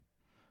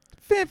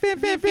DJ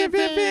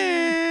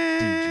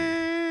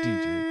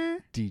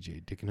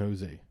Dick and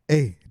Jose.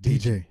 Hey,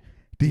 DJ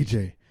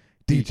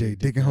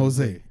Dick and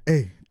Jose.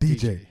 Hey,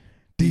 DJ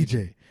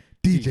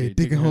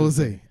Dick and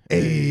Jose.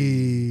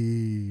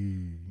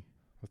 Hey.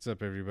 What's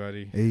up,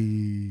 everybody?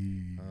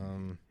 Hey.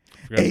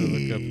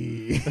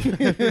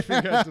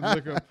 Forgot to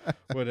look up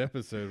what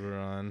episode we're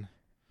on.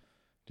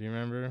 Do you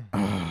remember?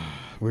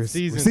 We're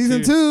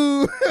season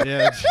two. Yeah,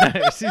 that's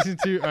right. Season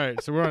 2. All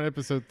right, so we're on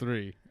episode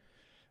 3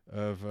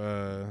 of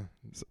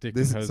Dick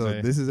and Jose.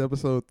 So this is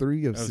episode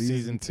 3 of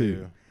season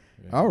 2.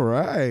 Yeah. All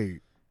right.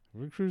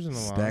 We're cruising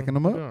along. Stacking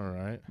them up. We're doing all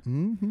right.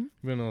 Mm-hmm.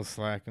 Been a little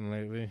slacking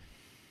lately.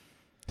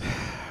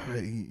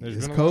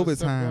 It's COVID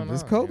time.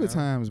 It's COVID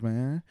times,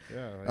 man.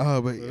 Yeah.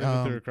 But we're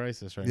living through a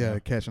crisis right now. Yeah,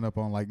 catching up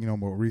on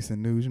more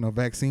recent news.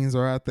 Vaccines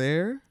are out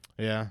there.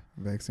 Yeah.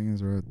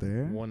 Vaccines are out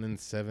there. 1 in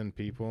 7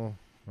 people,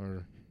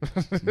 or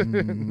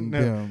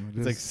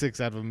it's like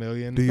 6 out of 1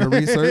 million. Do your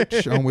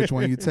research on which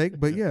one you take.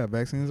 But yeah,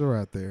 vaccines are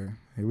out there.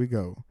 Here we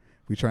go.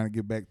 We trying to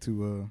get back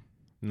to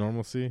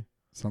normalcy.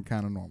 Some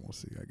kind of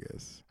normalcy, I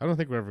guess. I don't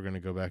think we're ever going to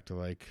go back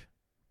to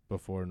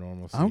before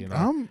normalcy in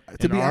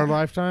our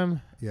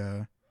lifetime.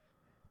 Yeah.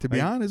 To be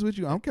honest with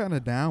you, I'm kind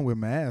of down with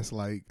masks.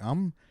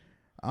 Some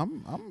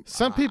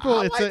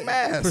people,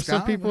 masks. For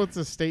some people, it's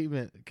a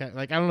statement.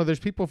 I don't know. There's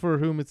people for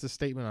whom it's a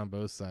statement on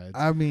both sides.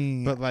 I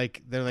mean, but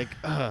they're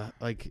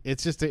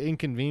it's just an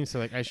inconvenience.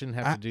 So I shouldn't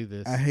have to do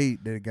this. I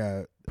hate that it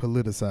got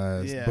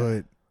politicized,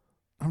 but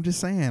I'm just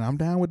saying I'm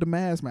down with the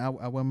mask, man.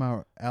 I wear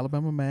my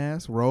Alabama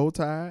mask, roll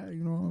tie.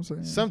 You know what I'm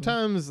saying?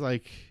 Sometimes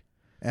and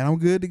I'm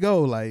good to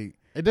go.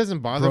 It doesn't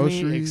bother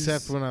groceries. me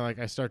except when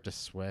I start to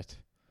sweat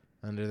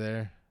under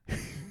there,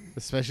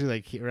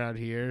 especially around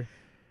here.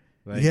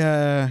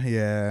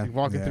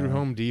 Walking through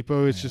Home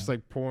Depot, it's just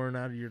pouring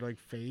out of your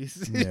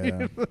face.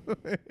 Yeah.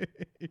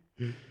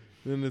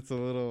 Then it's a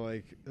little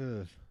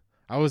ugh.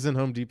 I was in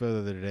Home Depot the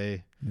other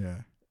day. Yeah.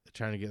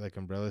 Trying to get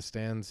umbrella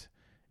stands,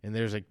 and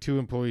there's 2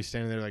 employees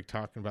standing there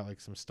talking about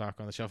some stock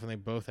on the shelf, and they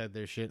both had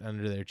their shit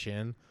under their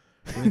chin.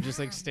 And they're just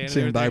standing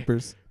there. Chin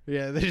diapers.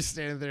 Yeah, they're just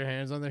standing with their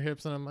hands on their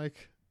hips, and I'm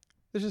like,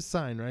 there's a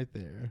sign right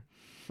there.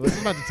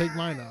 I'm about to take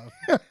mine off.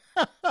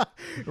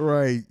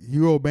 Right,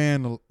 you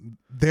obeying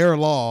their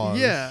laws.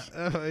 Yeah,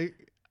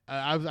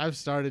 I've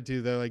started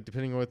to though.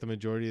 Depending on what the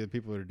majority of the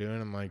people are doing,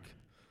 I'm like,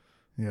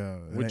 yeah,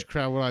 which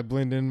crowd will I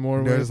blend in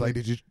more with?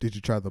 Did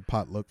you try the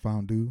potluck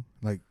fondue?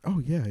 I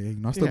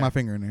stuck my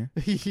finger in there.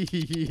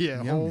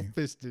 Yeah, whole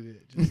fisted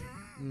it. Just,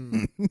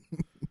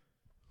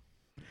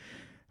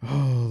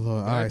 Oh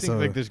Lord! I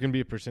think there's gonna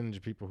be a percentage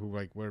of people who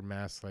wear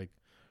masks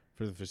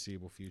for the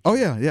foreseeable future. Oh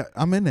yeah,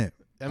 I'm in that.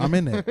 I'm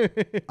in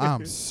that.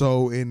 I'm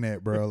so in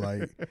that,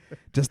 bro.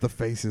 Just the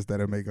faces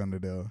that I make under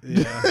there.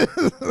 Yeah.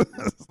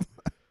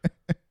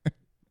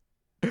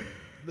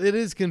 It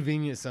is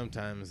convenient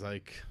sometimes,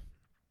 when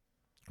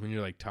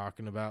you're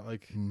talking about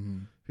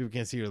people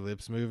can't see your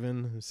lips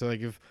moving. So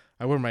if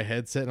I wear my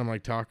headset and I'm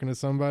talking to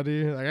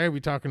somebody, I could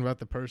be talking about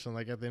the person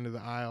at the end of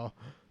the aisle.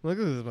 Look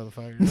at this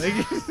motherfucker.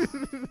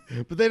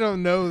 But they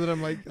don't know that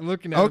I'm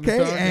looking at them. Okay,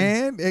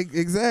 and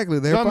exactly.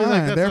 They're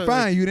fine. They're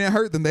fine. You didn't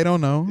hurt them. They don't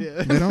know.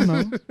 Yeah. They don't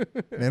know.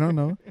 They don't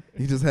know.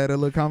 You just had a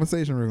little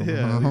conversation room.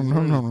 Yeah,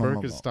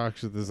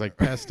 Birkenstocks with his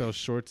pastel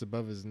shorts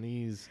above his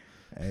knees.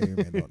 Hey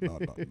man,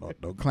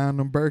 don't clown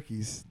them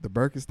Birkies. The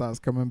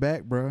Birkenstocks coming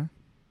back, bro.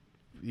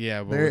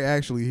 Yeah, they're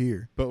actually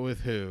here. But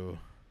with who?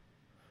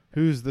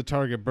 Who's the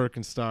target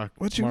Birkenstock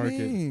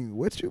market?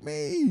 What you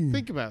mean?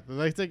 Think about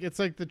it. It's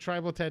like the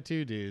tribal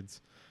tattoo dudes.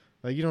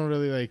 You don't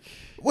really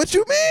What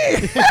you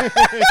mean?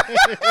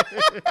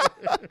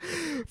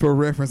 For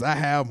reference, I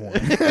have one.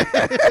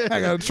 I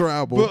got a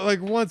tribal. But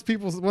once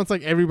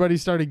everybody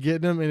started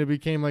getting them, and it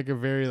became a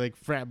very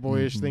frat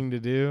boyish thing to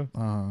do.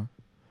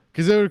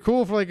 Because they were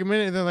cool for a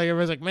minute, and then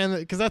everybody's man,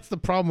 because that's the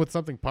problem with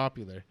something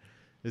popular,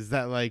 is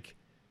that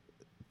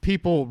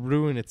people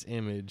ruin its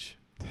image.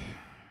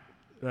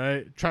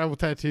 Right, tribal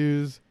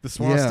tattoos, the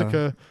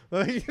swastika.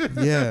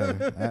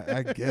 Yeah,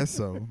 I guess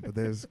so. But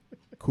there's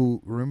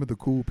cool. Remember the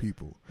cool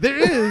people. There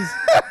is.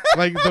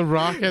 The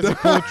Rock has a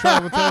cool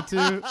tribal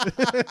tattoo.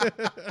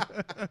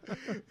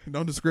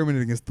 Don't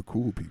discriminate against the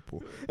cool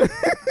people.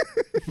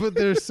 But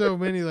there's so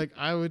many.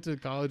 I went to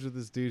college with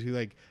this dude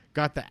who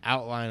got the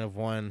outline of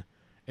one.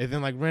 And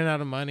then ran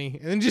out of money,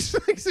 and then just so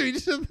he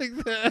just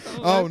that.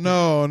 Oh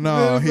no,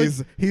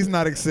 he's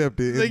not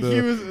accepted.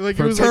 He was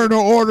fraternal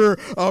order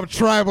of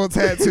tribal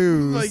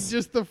tattoos.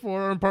 Just the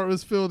forearm part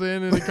was filled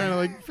in, and it kind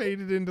of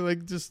faded into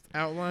just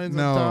outlines.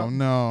 on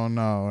top.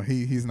 No,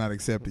 he's not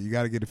accepted. You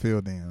got to get it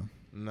filled in.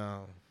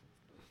 No,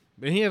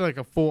 and he had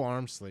a full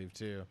arm sleeve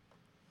too.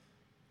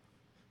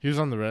 He was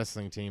on the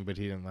wrestling team, but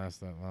he didn't last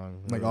that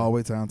long. All the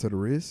way down to the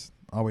wrist,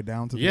 all the way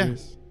down to the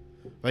wrist.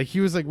 He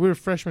was we were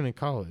freshmen in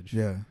college.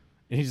 Yeah.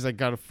 And he's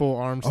got a full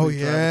arm sleeve. Oh,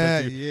 yeah.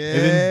 And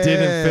then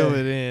didn't fill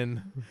it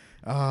in.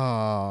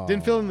 Oh.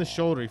 Didn't fill in the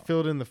shoulder. He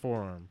filled in the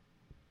forearm.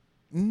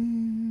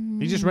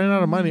 He just ran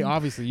out of money,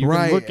 obviously. You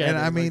can look at it.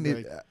 And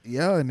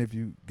and if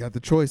you got the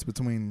choice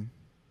between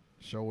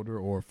shoulder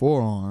or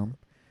forearm,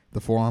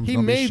 the forearms. He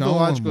gonna be made the shown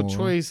logical more.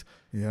 choice.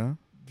 Yeah.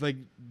 Like,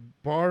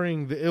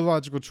 barring the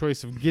illogical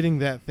choice of getting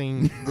that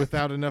thing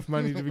without enough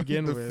money to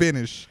begin the with.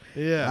 finish.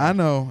 Yeah. I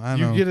know.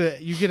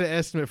 You get an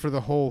estimate for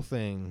the whole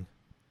thing.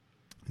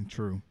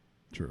 True.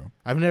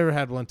 I've never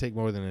had one take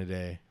more than a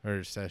day or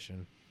a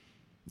session.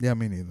 Yeah,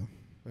 me neither.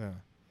 Yeah.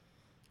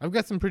 I've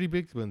got some pretty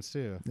big ones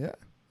too. Yeah,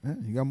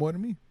 you got more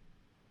than me.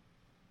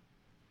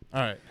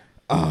 All right.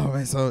 Oh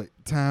man, so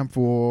time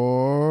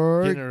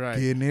for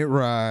Getting it right.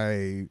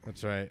 right.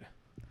 That's right.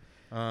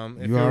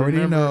 If You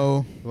already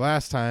know.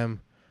 Last time,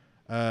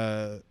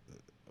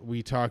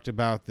 we talked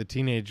about the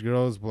teenage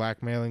girls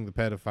blackmailing the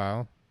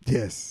pedophile.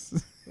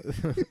 Yes.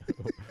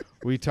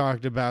 We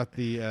talked about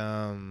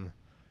the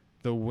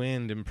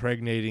wind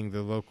impregnating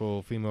the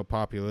local female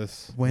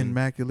populace.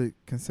 Immaculate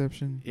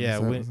conception. Yeah,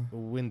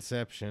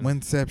 windception.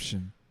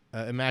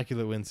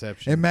 Immaculate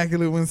windception.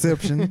 Immaculate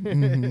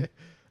windception.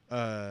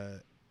 Mm-hmm.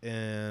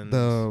 And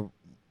the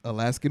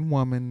Alaskan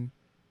woman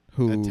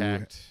who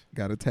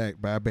got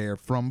attacked by a bear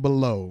from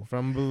below.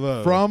 From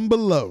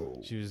below.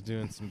 She was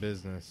doing some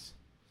business.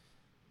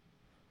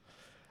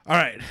 All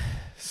right.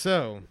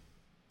 So,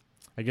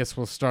 I guess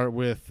we'll start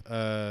with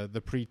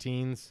the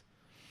preteens.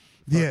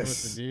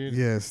 Yes.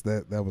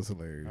 That was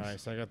hilarious. All right,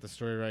 so I got the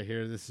story right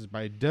here. This is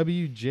by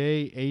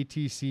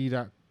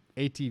WJATC.ATV.com.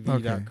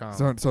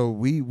 Okay. So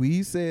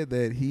we said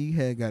that he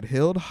had got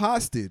held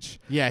hostage.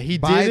 Yeah, he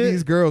by did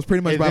these girls,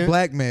 pretty much by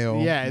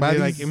blackmail. Yeah, by they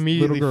like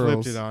immediately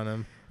flipped it on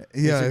him.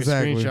 Yeah,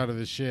 exactly. A screenshot of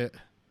the shit.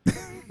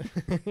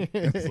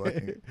 it's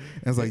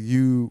like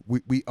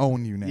we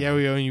own you now. Yeah,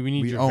 we own you. We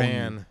need your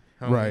van.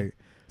 Right.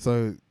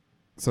 So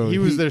he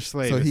was their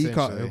slave. So he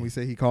called. We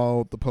say he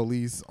called the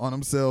police on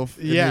himself.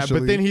 Yeah,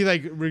 initially. but then he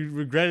like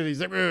regretted it. He's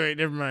like, wait,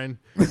 never mind.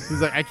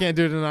 He's like, I can't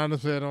do it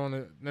anonymously. I don't want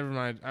to. Never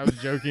mind. I was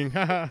joking.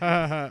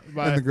 And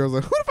the girl's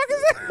like, who the fuck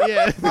is that?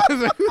 Yeah. I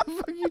was like, who the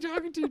fuck are you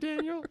talking to,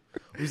 Daniel?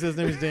 He says his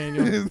name is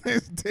Daniel. His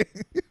name's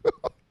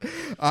Daniel.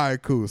 All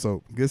right, cool.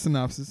 So good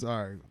synopsis.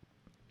 All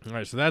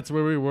right. So that's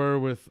where we were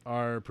with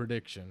our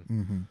prediction.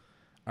 Mm-hmm.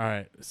 All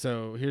right.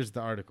 So here's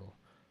the article.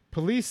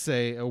 Police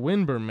say a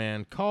Winburn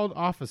man called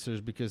officers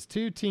because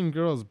two teen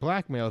girls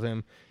blackmailed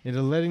him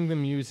into letting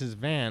them use his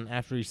van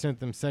after he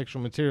sent them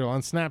sexual material on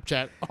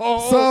Snapchat. So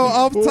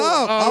off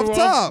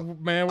top,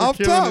 man, off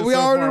top, we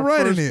already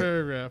running it.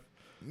 Paragraph.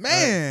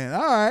 Man,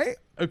 all right.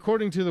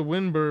 According to the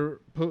Winburn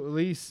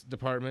Police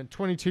Department,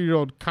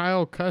 22-year-old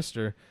Kyle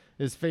Custer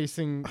is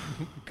facing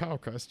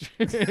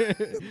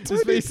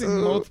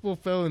multiple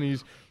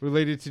felonies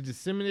related to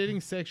disseminating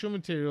sexual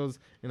materials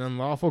in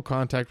unlawful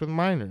contact with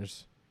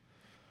minors.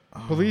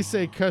 Police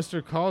say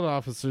Custer called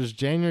officers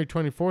January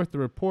 24th to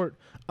report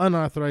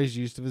unauthorized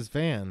use of his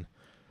van.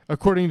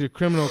 According to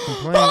criminal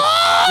complaint.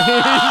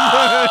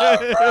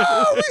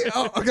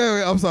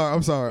 Okay, I'm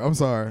sorry.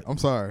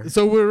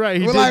 So we're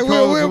right. We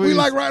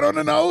like right on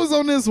the nose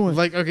on this one.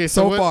 Like, okay,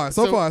 so far.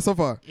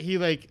 He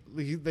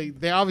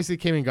they obviously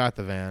came and got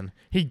the van.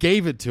 He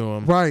gave it to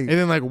him. Right. And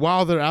then like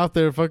while they're out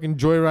there fucking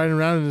joyriding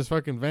around in his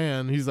fucking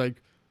van, he's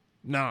like,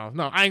 No,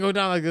 I ain't going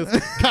down like this.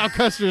 Kyle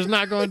Custer is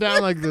not going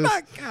down like this.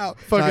 Not Kyle.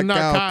 Fucking not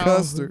Kyle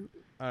Custer.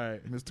 All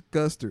right. Mr.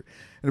 Custer.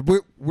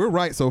 We're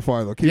right so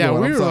far, though. Keep yeah,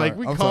 going.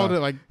 We called it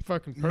like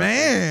fucking perfect.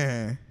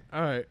 Man.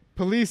 All right.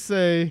 Police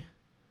say,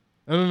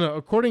 no.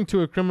 According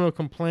to a criminal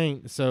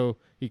complaint, so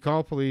he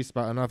called police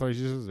about unauthorized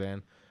use of his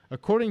van.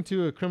 According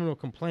to a criminal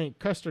complaint,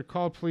 Custer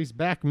called police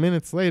back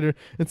minutes later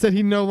and said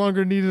he no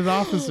longer needed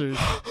officers.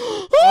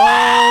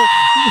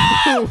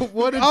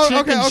 What a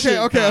chicken shit,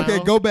 Okay.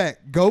 Go back.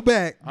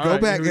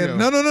 Right, And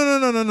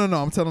no.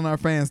 I'm telling our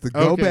fans to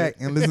go back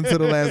and listen to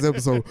the last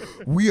episode.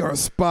 We are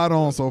spot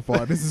on so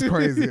far. This is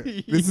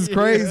crazy. This is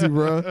crazy,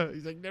 bro.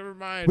 He's like, never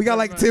mind. We got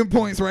like 10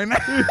 points right now.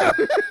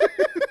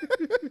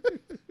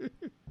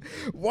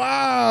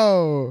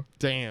 Wow.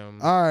 Damn.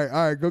 All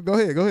right. Go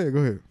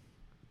ahead.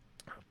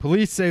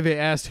 Police say they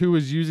asked who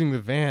was using the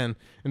van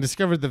and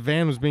discovered the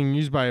van was being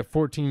used by a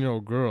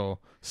 14-year-old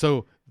girl.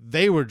 So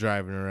they were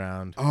driving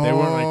around. They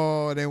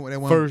weren't they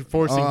weren't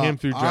forcing him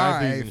through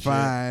drive-throughs and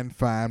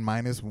fine.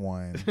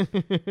 -1.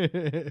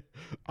 shit.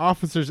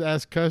 Officers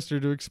asked Custer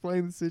to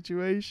explain the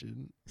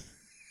situation.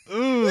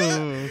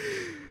 Ooh.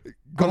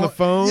 On the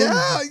phone?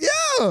 Yeah.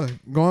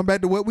 Going back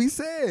to what we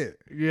said.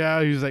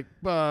 Yeah, he was like,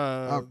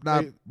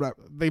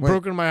 they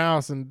broke into my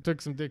house and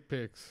took some dick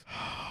pics.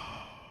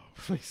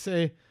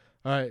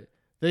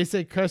 They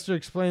say Custer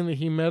explained that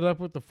he met up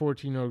with the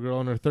 14-year-old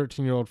girl and her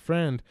 13-year-old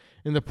friend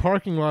in the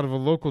parking lot of a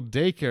local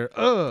daycare,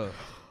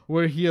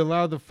 where he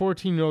allowed the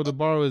 14-year-old to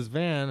borrow his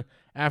van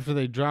after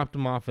they dropped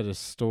him off at a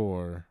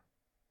store.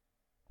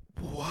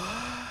 What?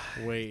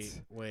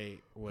 Wait.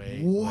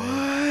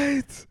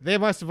 What? They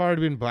must have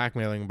already been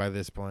blackmailing by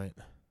this point.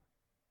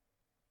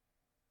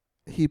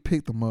 He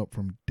picked them up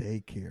from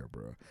daycare,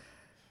 bro.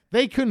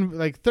 They couldn't,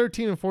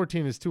 13 and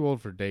 14 is too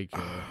old for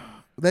daycare.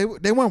 They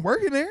weren't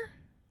working there?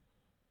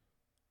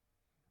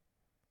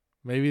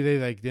 Maybe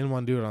they didn't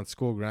want to do it on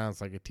school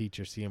grounds, like a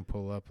teacher see him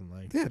pull up and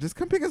yeah, just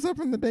come pick us up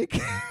from the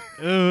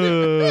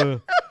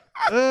daycare.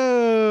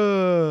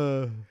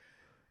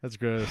 That's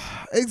gross.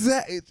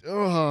 Exactly.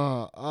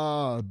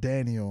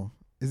 Daniel.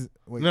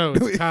 No,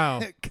 it's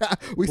Kyle.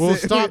 We'll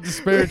stop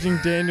disparaging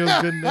Daniel's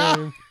good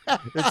name.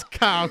 It's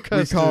Kyle Custer.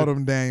 We called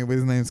him Daniel, but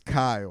his name's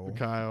Kyle.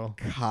 Kyle.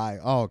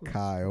 Oh,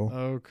 Kyle.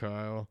 Oh,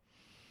 Kyle.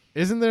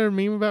 Isn't there a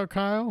meme about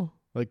Kyle?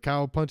 Like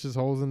Kyle punches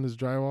holes in his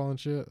drywall and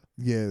shit?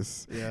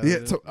 Yes. Yeah.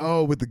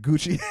 With the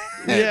Gucci.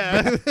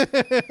 Yeah.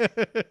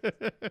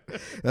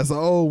 That's an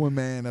old one,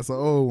 man. That's an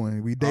old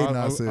one. We dating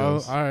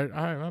ourselves. All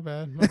right. My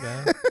bad.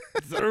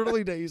 It's the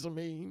early days of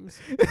memes.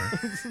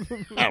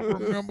 I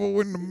remember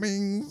when the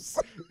memes.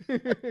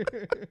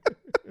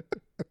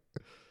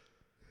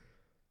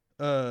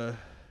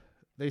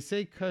 They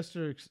say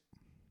Custer.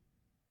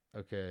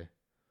 Okay.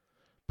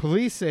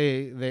 Police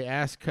say they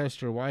asked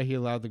Custer why he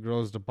allowed the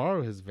girls to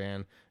borrow his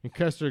van, and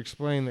Custer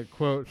explained that,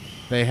 quote,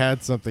 they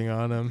had something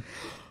on him.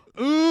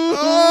 Ooh!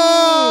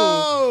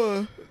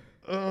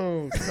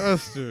 Oh,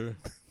 Custer.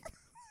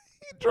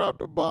 He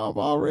dropped a bomb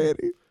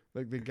already.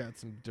 Like they got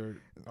some dirt,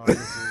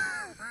 obviously.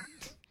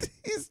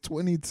 He's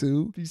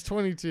 22. He's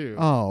 22.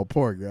 Oh,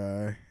 poor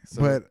guy.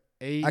 So but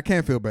I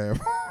can't feel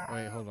bad.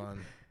 Wait, hold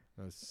on.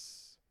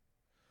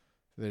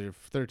 They're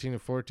 13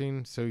 and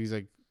 14, so he's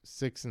like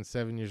 6 and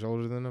 7 years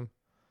older than him.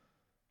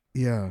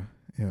 Yeah,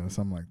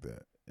 something like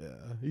that.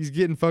 Yeah, he's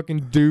getting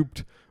fucking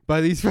duped by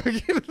these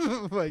fucking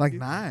like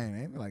 9,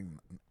 ain't it? Like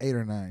 8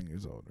 or 9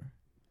 years older.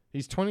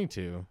 He's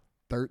 22.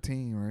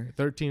 13, right?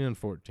 13 and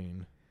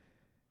 14.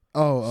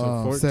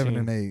 Oh, so 7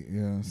 and 8.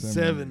 Yeah,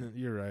 7.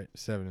 You're right.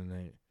 7 and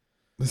 8.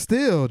 But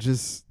still,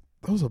 just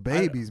those are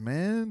babies,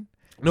 man.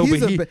 No,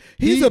 he's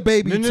a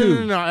baby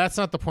too. No. That's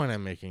not the point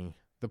I'm making.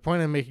 The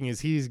point I'm making is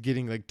he's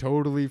getting like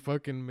totally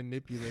fucking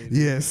manipulated.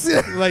 Yes.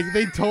 Like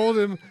they told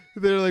him,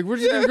 they're like, we're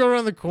just gonna go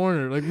around the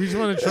corner. Like we just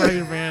want to try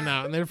your van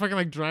out, and they're fucking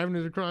like driving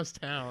it across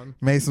town.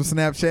 Made some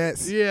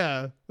Snapchats.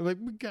 Yeah. They're like,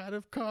 we got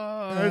a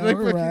car. Like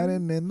we're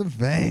riding in the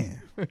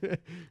van.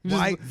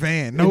 White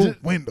van, no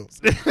windows.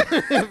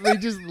 They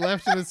just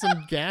left him at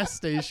some gas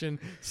station,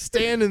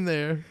 standing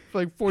there for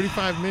like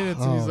 45 minutes,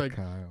 and he's like,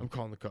 Kyle. I'm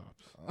calling the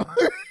cops.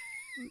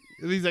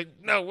 And he's like,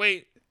 no,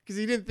 wait. Because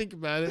he didn't think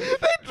about it.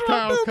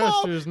 Kyle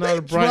Custer is not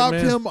a bright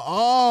man. Dropped him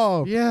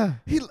off. Yeah.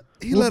 He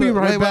we'll be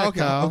right back,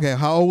 Kyle. Okay,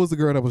 how old was the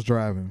girl that was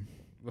driving?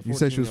 You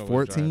said she was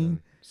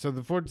 14?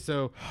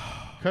 So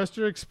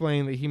Custer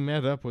explained that he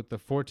met up with the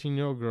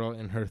 14-year-old girl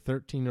and her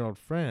 13-year-old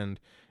friend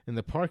in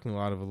the parking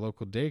lot of a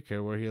local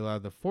daycare where he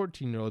allowed the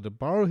 14-year-old to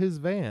borrow his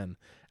van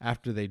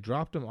after they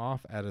dropped him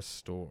off at a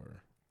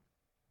store.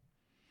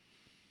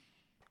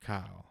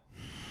 Kyle.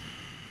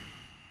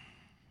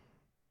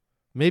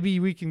 Maybe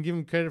we can give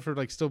him credit for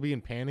like still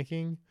being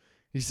panicking.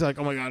 He's like,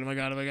 oh my god. Like,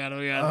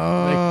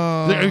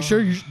 are you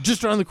sure? You're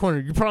just around the corner.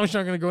 You're probably not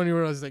going to go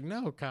anywhere else. He's like,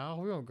 no, Kyle,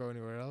 we won't go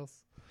anywhere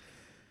else.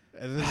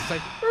 And then it's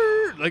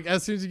like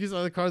as soon as he gets out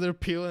of the car, they're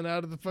peeling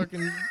out of the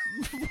fucking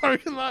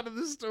parking lot of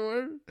the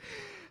store.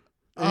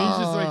 And he's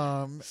just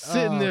like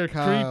sitting there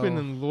creeping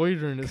and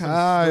loitering at some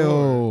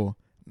store.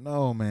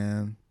 No,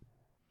 man.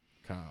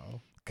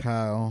 Kyle.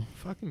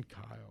 Fucking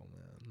Kyle,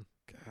 man.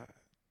 God.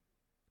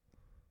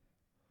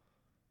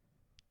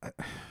 All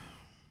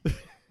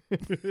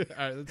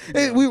right, let's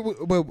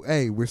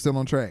we're still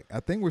on track.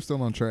 I think we're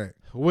still on track.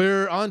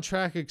 We're on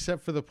track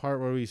except for the part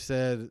where we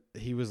said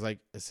he was like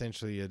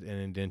essentially an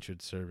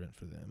indentured servant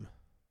for them.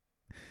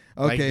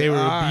 Okay, like they were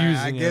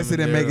abusing him. I guess it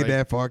didn't make it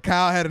that far.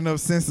 Kyle had enough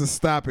sense to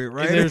stop it,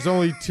 right? And there's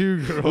only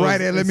 2 girls. Right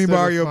there, let me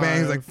borrow your van.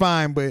 He's like,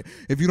 fine, but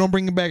if you don't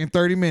bring it back in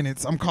 30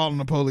 minutes, I'm calling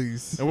the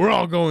police. And we're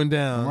all going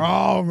down.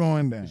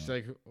 She's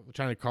like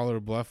trying to call her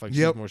bluff, like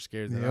she's more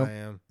scared than I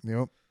am.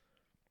 Yep.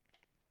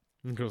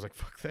 And girl's like,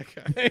 fuck that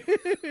guy.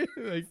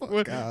 Like,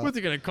 what's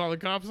he gonna call the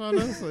cops on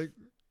us? Like,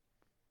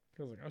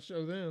 I was like, I'll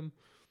show them.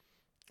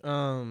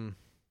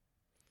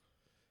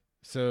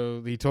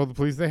 So he told the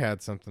police they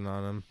had something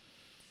on him.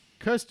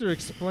 Custer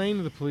explained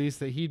to the police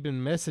that he'd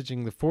been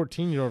messaging the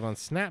 14-year-old on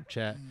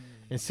Snapchat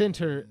and sent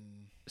her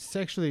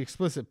sexually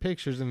explicit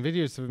pictures and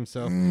videos of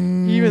himself,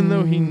 even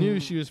though he knew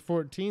she was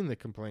 14, the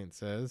complaint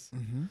says.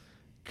 Mm-hmm.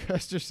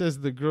 Custer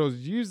says the girls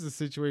used the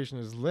situation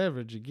as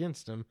leverage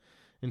against him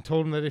and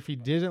told him that if he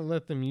didn't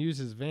let them use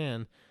his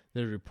van,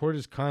 they'd report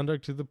his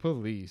conduct to the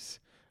police,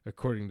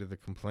 according to the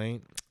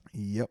complaint.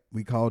 Yep,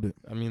 we called it.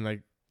 I mean,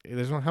 like,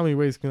 there's not how many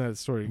ways can that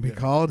story go? We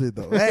called it,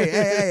 though.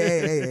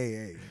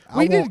 Hey.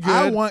 We did good.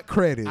 I want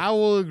credit. I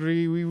will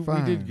agree. We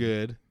did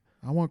good.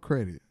 I want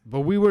credit.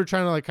 But we were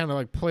trying to, like, kind of,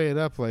 like, play it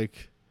up,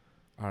 like,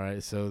 all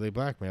right, so they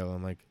blackmail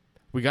him. Like,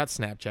 we got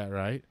Snapchat,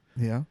 right?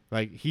 Yeah.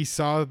 Like, he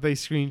saw that they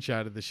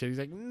screenshotted the shit. He's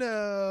like,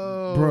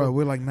 no. Bro,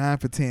 we're like 9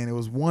 for 10. It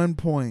was 1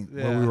 point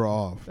where we were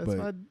off. That's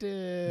my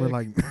dick. We're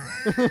like,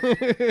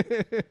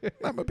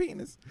 not my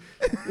penis.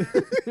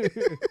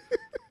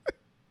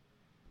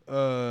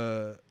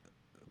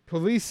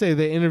 Police say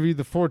they interviewed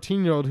the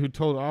 14-year-old who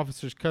told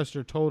officers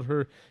Custer told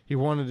her he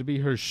wanted to be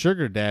her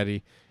sugar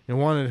daddy and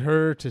wanted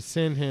her to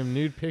send him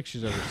nude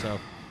pictures of herself,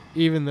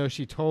 even though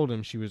she told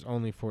him she was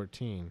only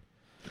 14.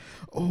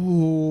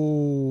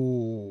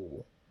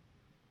 Oh.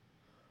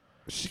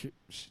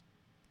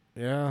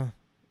 Yeah.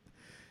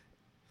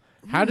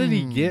 How did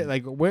he get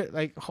like where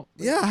like?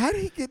 Yeah, how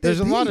did he get? There's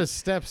that deep? a lot of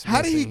steps.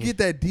 How did he missing. get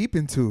that deep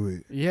into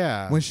it?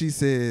 Yeah. When she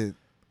said,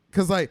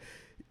 because like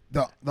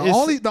the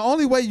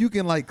only way you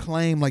can like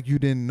claim like you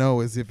didn't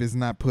know is if it's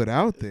not put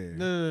out there.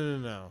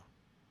 No.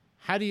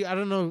 How do you? I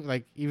don't know.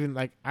 Like even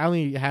like I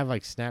only have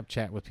like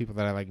Snapchat with people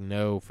that I like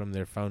know from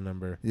their phone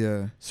number.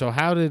 Yeah. So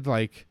how did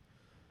like?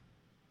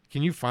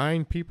 Can you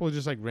find people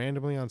just like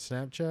randomly on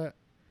Snapchat?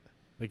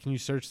 Like, can you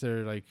search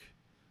their like?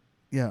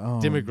 Yeah.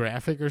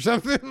 Demographic or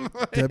something.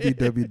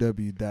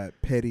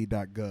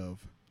 www.petty.gov.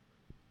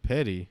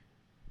 Petty.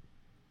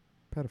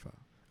 Pedophile.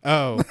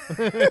 Oh.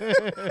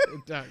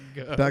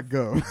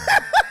 .gov.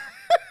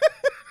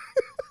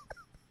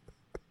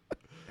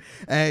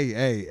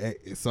 Hey,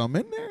 is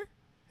something in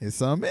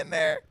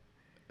there?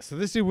 So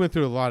this dude went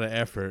through a lot of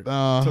effort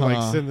to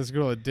like send this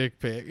girl a dick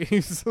pic.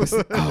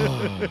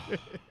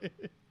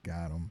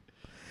 Got him.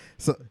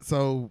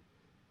 So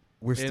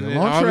we're still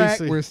on track.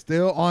 We're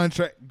still on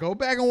track. Go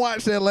back and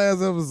watch that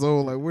last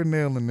episode. Like, we're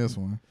nailing this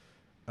one.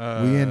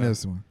 We in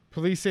this one.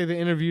 Police say they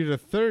interviewed a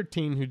third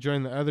teen who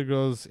joined the other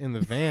girls in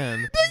the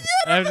van.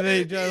 After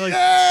they like,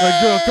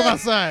 girl, come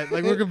outside.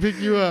 Like, we're gonna pick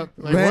you up.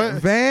 Like, what?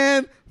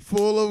 Van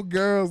full of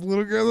girls,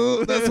 little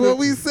girls. That's what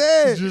we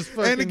said.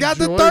 And they got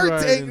the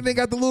 13. They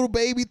got the little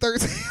baby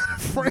 13 in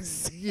the front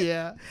seat.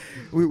 Yeah.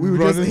 We were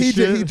just he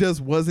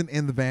just wasn't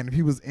in the van. If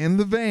he was in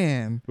the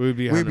van, we'd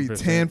be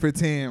 10 for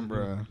 10,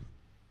 bro.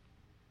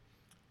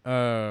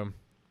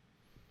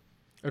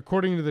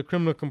 According to the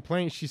criminal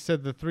complaint, she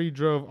said the three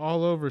drove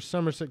all over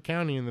Somerset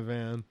County in the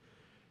van.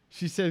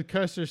 She said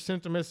Custer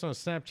sent a message on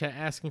Snapchat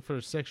asking for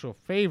a sexual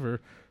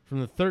favor from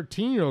the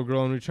 13-year-old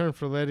girl in return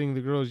for letting the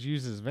girls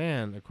use his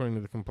van, according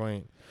to the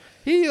complaint.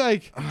 He,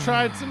 like,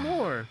 tried some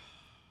more.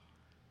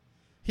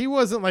 He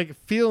wasn't, like,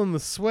 feeling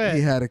the sweat.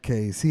 He had a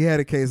case. He had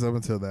a case up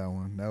until that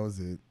one. That was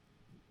it.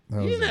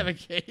 He didn't have a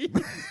case.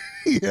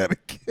 He had a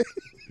case.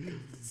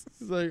 It's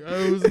like,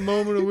 oh, it was a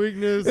moment of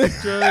weakness,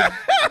 Judge.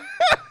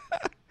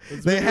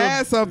 They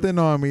had something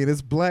on me.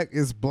 It's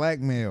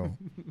blackmail.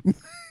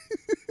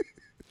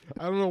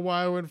 I don't know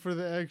why I went for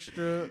the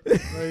extra.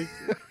 Like,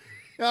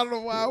 I don't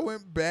know why I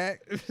went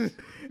back and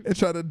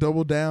tried to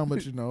double down,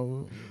 but you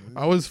know,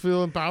 I was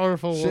feeling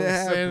powerful while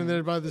standing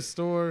there by the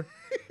store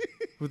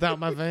without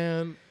my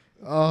van.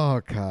 Oh,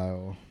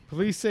 Kyle.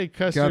 Police say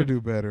Custer gotta do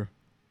better.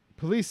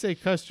 Police say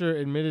Custer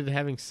admitted to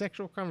having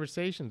sexual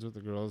conversations with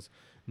the girls,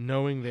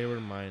 knowing they were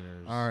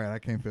minors. All right, I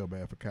can't feel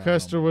bad for Kyle.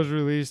 Custer was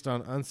released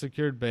on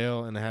unsecured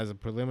bail and has a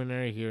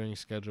preliminary hearing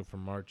scheduled for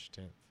March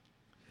 10th.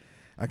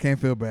 I can't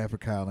feel bad for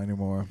Kyle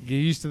anymore. Get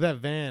used to that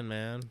van,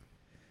 man.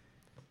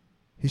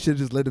 He should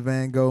just let the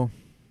van go.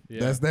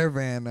 Yeah. That's their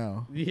van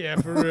now. Yeah,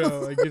 for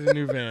real. I get a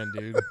new van,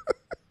 dude.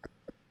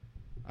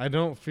 I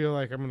don't feel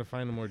like I'm going to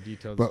find a more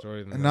detailed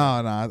story than that.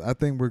 No, I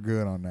think we're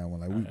good on that one.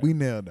 Like we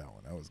nailed that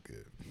one. That was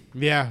good.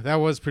 Yeah, that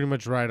was pretty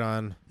much right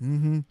on.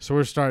 Mm-hmm. So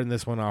we're starting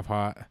this one off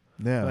hot.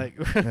 Yeah. Like,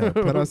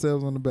 put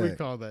ourselves on the back. We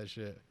call that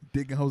shit.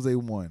 Dick and Jose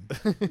won.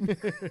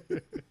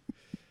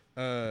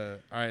 All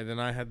right, then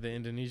I had the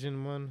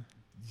Indonesian one.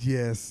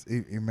 Yes,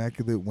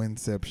 Immaculate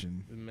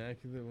Winception.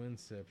 Immaculate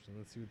Winception.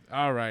 Let's see.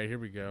 All right, here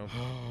we go.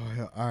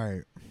 Oh, all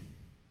right.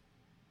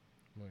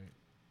 Wait.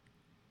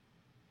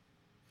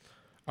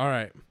 All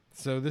right.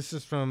 So this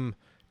is from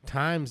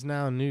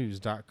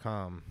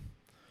timesnownews.com.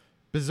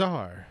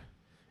 Bizarre.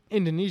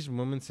 Indonesian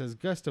woman says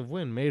gust of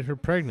wind made her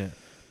pregnant.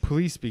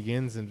 Police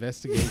begins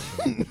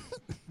investigation.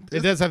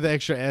 It does have the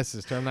extra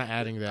S's, so I'm not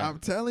adding that. I'm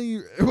telling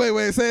you.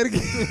 Wait, say it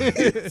again.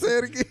 Say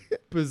it again.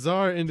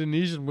 Bizarre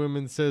Indonesian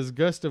woman says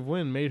gust of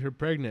wind made her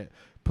pregnant.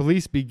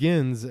 Police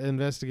begins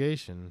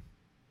investigation.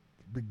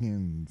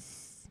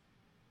 Begins.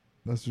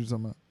 That's what you're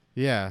talking about?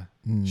 Yeah.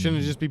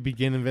 Shouldn't it just be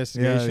begin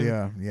investigation?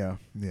 Yeah.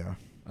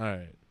 All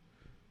right.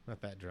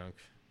 Not that drunk.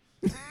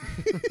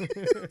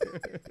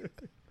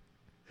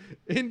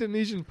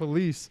 Indonesian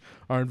police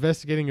are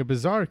investigating a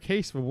bizarre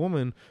case of a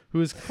woman who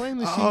has claimed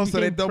that she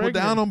so they double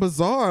down on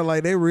bizarre.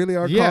 Like, they really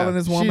are calling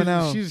this woman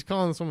out. She's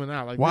calling this woman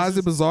out. Like, why is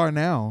it bizarre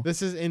now?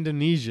 This is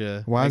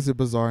Indonesia. Why is it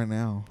bizarre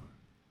now?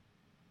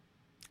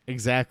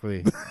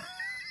 Exactly.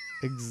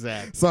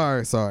 Exactly.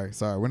 Sorry.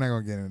 We're not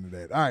going to get into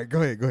that. All right,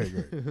 go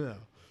ahead. No.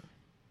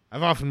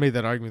 I've often made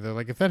that argument, though.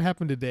 Like, if that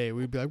happened today,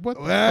 we'd be like, what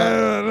the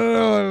fuck?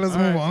 No.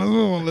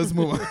 Let's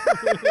move on.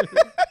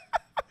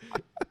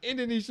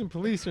 Indonesian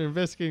police are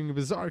investigating a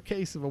bizarre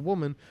case of a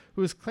woman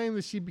who has claimed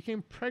that she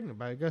became pregnant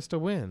by a gust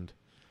of wind.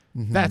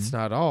 Mm-hmm. That's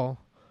not all.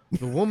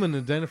 The woman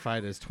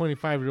identified as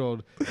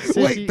 25-year-old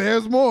Wait,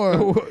 there's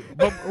more.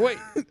 Wait.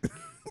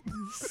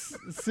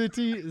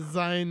 Siti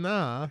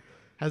Zaina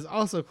has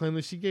also claimed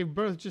that she gave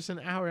birth just an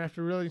hour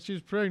after realizing she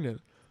was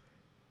pregnant.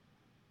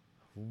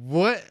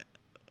 What?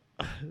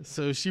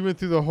 So she went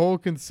through the whole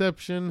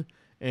conception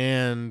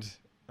and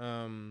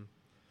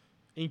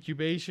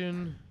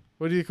incubation.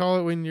 What do you call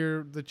it when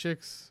you're the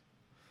chicks?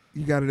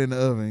 You got it in the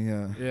oven,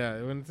 yeah.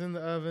 Yeah, when it's in the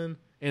oven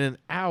in an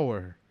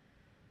hour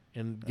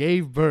and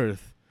gave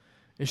birth.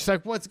 And she's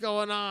like, what's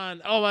going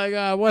on? Oh, my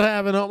God, what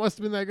happened? Oh, it must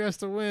have been that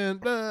gust of wind.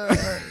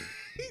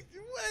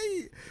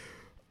 Wait.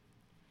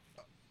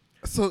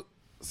 So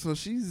So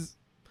she's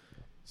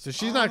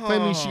not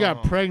claiming she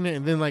got pregnant,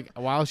 and then like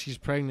while she's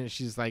pregnant,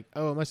 she's like,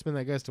 "Oh, it must have been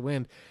that gust of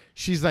wind."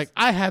 She's like,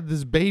 "I had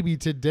this baby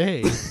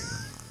today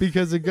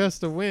because of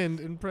gust of wind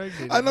and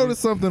pregnant." I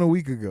noticed something a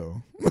week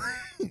ago.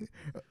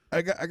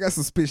 I got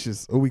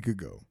suspicious a week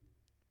ago.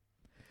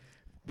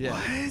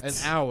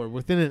 Yeah, what?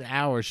 Within an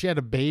hour, she had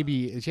a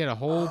baby. She had a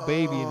whole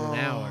baby in an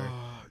hour.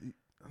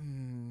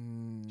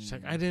 She's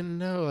like, "I didn't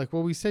know." Like,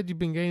 well, we said you've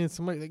been gaining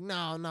some weight. Like,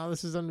 no,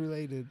 this is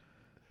unrelated.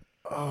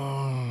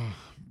 Oh,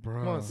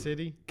 bro. Come on,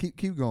 City.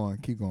 Keep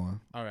going.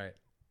 All right.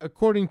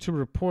 According to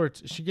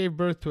reports, she gave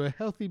birth to a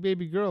healthy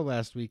baby girl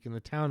last week in the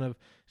town of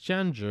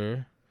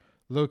Cianjur,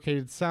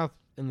 located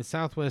in the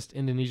southwest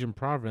Indonesian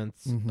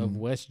province of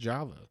West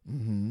Java.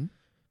 Mm-hmm.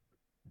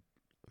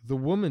 The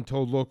woman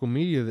told local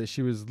media that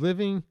she was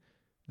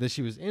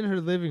in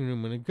her living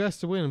room when a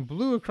gust of wind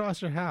blew across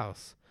her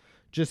house.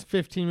 Just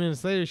 15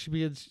 minutes later,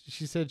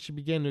 she said she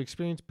began to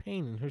experience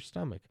pain in her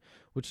stomach,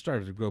 which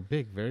started to grow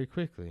big very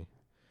quickly.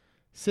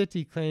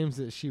 City claims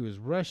that she was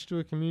rushed to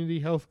a community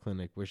health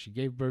clinic where she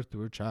gave birth to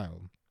her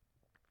child.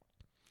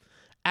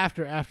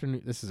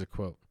 This is a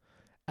quote.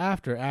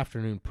 After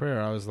afternoon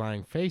prayer, I was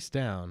lying face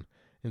down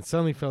and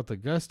suddenly felt a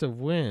gust of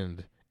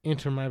wind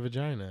enter my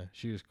vagina.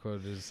 She was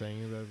quoted as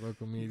saying in the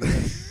local media.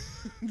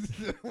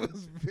 That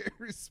was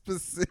very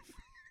specific.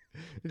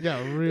 It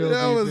got real.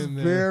 That deep was in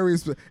there. very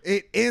specific.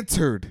 It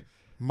entered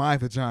my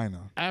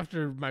vagina.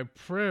 After my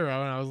prayer, when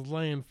I was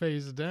laying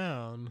face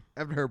down.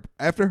 After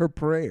her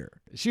prayer.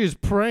 She was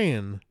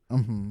praying.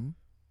 Mm-hmm.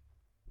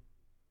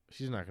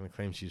 She's not going to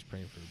claim she was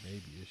praying for the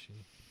baby, is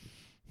she?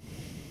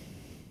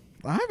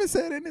 I haven't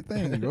said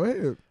anything. Go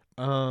ahead.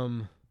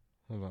 Hold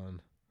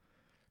on.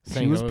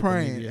 She was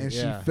praying and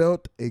she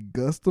felt a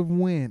gust of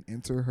wind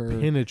enter her.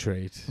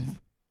 Penetrate.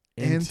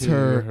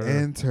 Enter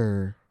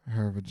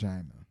her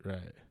vagina.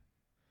 Right.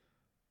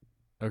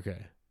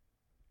 Okay.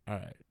 All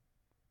right.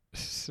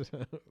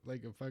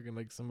 Like a fucking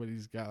like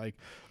somebody's got like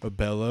a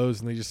bellows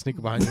and they just sneak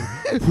behind you.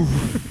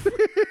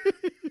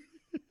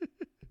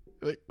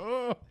 Like,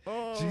 oh,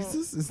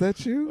 Jesus, is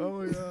that you?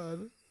 Oh my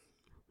God.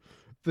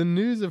 The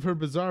news of her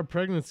bizarre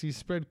pregnancy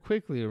spread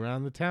quickly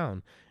around the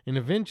town, and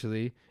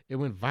eventually it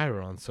went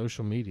viral on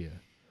social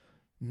media.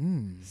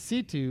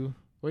 C2,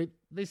 wait,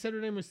 they said her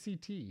name was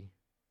CT.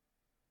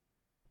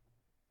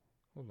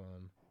 Hold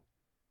on.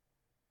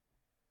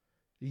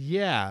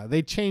 Yeah,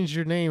 they changed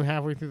her name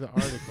halfway through the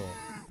article.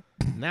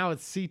 Now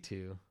it's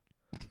C2.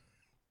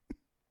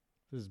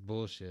 This is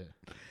bullshit.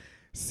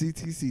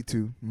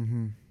 CTC2.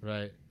 Mm-hmm.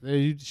 Right.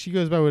 She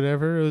goes by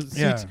whatever. It was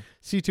yeah.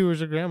 C2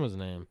 was her grandma's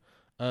name.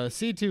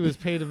 C2 was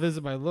paid a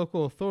visit by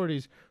local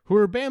authorities who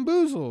were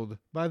bamboozled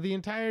by the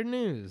entire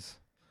news.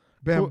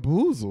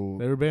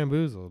 Bamboozled? They were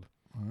bamboozled.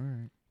 All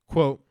right.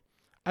 Quote,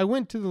 I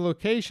went to the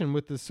location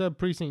with the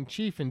sub-precinct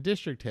chief and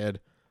district head.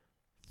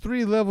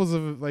 3 levels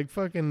of like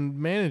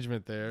fucking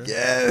management there.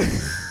 Yeah.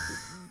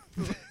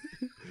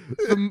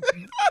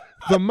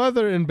 The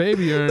mother and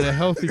baby are in a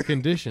healthy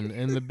condition,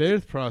 and the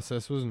birth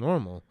process was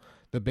normal.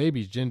 The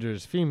baby's gender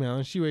is female,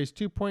 and she weighs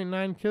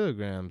 2.9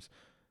 kilograms.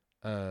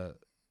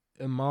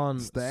 Iman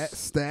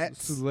Stats.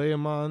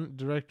 Suleiman,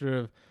 director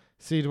of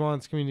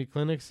Sidwan's Community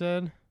Clinic,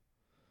 said.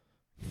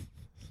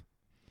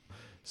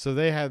 So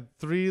they had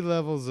 3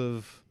 levels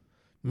of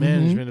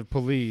management of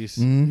police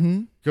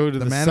go to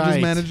the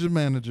site.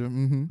 Manager.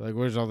 Like,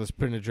 where's all this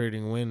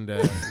penetrating wind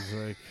at? It's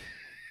like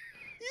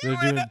they're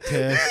doing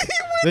tests.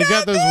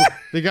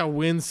 They got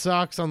wind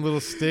socks on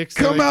little sticks.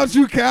 Come out,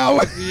 you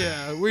coward!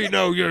 Yeah, we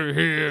know you're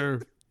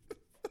here.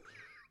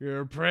 You're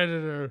a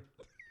predator.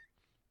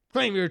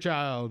 Claim your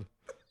child.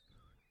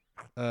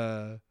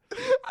 Iman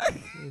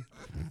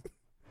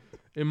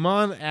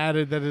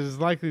added that it is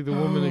likely the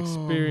woman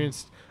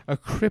experienced a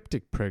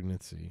cryptic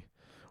pregnancy,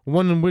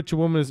 one in which a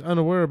woman is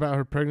unaware about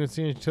her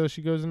pregnancy until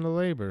she goes into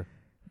labor.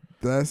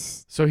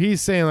 So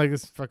he's saying like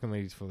this fucking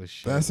lady's full of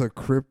shit. That's a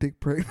cryptic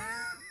pregnancy.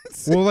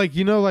 Well, like,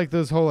 you know, like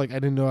those whole like I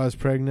didn't know I was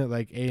pregnant,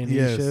 like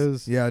A&E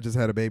shows. Yeah, I just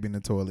had a baby in the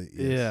toilet.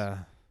 Yes. Yeah.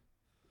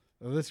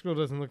 Well, this girl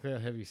doesn't look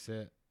that heavy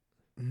set.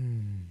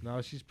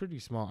 No, she's pretty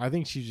small. I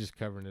think she's just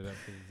covering it up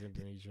because it's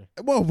Indonesia.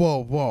 Whoa.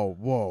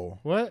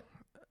 What?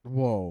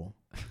 Whoa.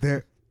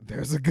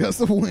 There's a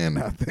gust of wind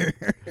out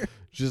there.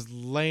 Just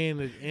laying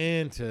it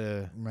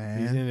into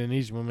Man. these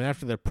Indonesian women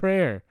after their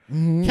prayer.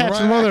 Catch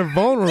them while they're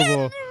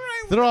vulnerable.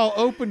 They're all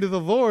open to the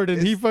Lord,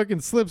 and he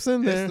fucking slips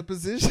in there. It's the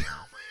position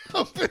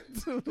open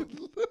to the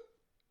Lord.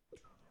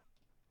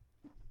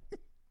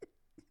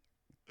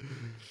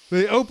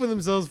 They open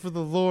themselves for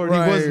the Lord. He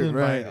wasn't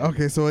invited. Right.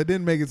 Okay, so it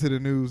didn't make it to the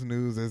news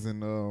as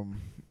in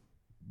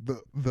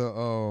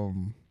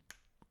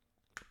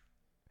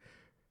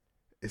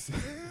it's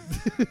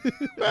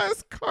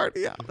that's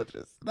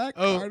cardiologist, not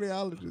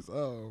cardiologist.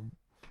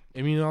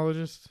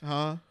 Immunologist?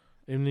 Huh?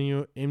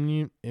 No,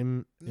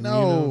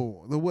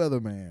 the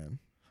weatherman.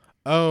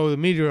 Oh, the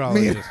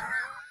meteorologist.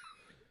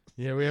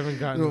 Yeah, we haven't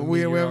gotten.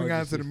 We haven't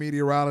gotten to the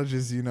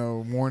meteorologist.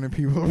 Warning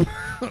people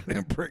about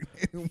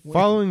impregnating.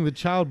 Following the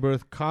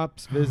childbirth,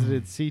 cops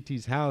visited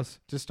CT's house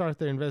to start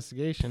their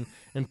investigation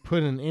and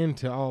put an end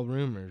to all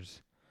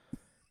rumors.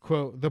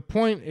 Quote, the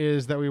point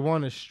is that we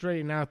want to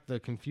straighten out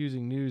the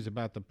confusing news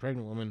about the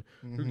pregnant woman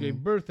who gave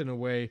birth in a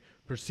way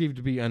perceived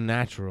to be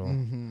unnatural.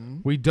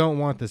 We don't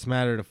want this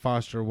matter to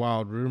foster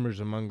wild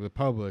rumors among the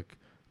public,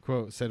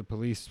 quote, said a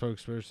police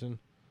spokesperson.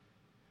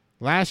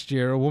 Last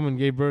year, a woman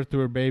gave birth to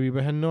her baby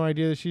but had no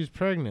idea that she was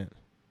pregnant.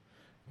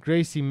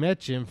 Gracie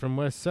Metchin from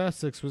West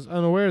Sussex was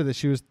unaware that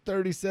she was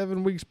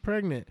 37 weeks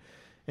pregnant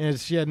and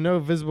she had no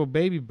visible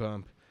baby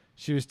bump.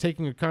 She was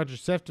taking a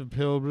contraceptive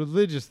pill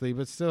religiously,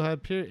 but still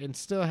had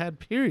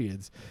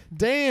periods.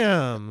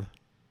 Damn.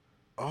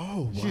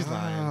 Oh,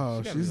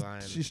 wow. She's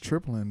lying. She's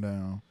tripling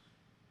down.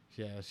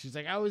 Yeah, she's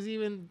like,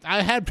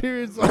 I had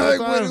periods all the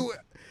time.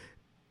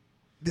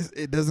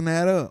 It doesn't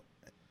add up.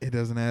 It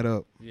doesn't add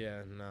up.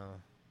 Yeah, no.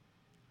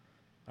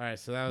 All right,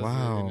 so that was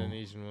the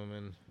Indonesian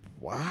woman.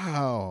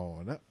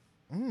 Wow.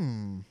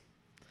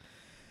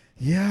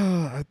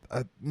 Yeah,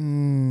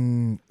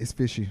 it's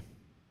fishy.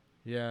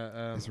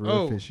 Yeah. It's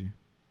real fishy.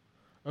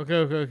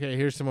 Okay.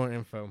 Here's some more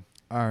info.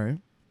 All right.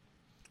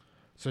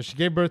 So she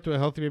gave birth to a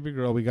healthy baby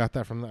girl. We got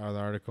that from the other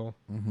article.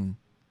 Mm-hmm.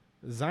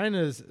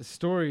 Zaina's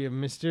story of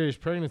mysterious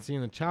pregnancy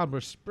and the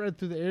childbirth spread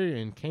through the area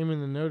and came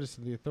in the notice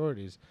of the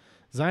authorities.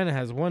 Zaina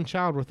has one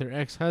child with her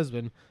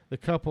ex-husband. The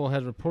couple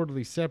had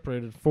reportedly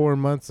separated 4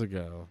 months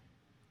ago.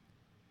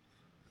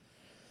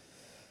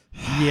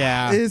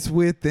 Yeah. It's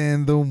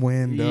within the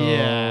window.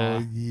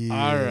 Yeah.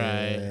 All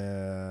right. Yeah.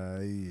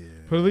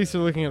 Police are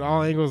looking at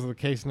all angles of the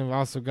case and have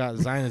also got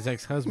Zaina's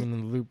ex-husband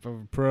in the loop of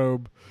a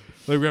probe.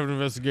 Like, we have an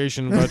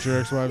investigation about your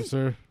ex-wife,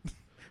 sir.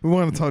 We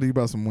want to talk to you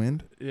about some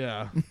wind.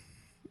 Yeah.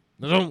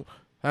 Now don't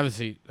have a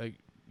seat. Like,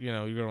 you're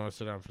going to want to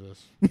sit down for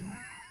this.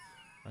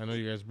 I know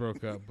you guys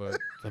broke up, but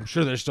I'm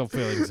sure there's still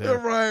feelings there.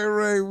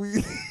 Right.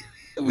 We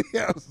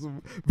have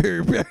some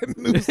very bad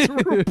news to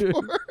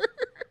report.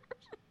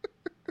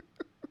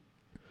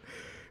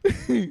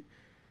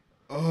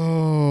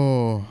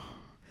 Oh,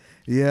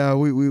 yeah.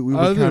 We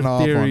other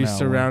theories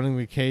surrounding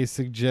the case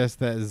suggest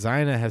that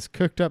Zaina has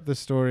cooked up the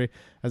story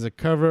as a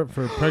cover-up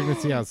for a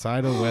pregnancy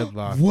outside of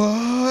wedlock.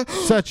 What?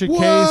 Such a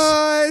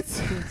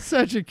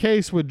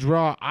case would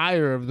draw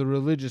ire of the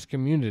religious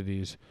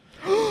communities.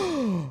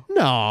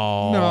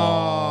 No.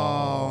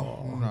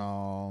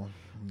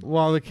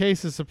 While the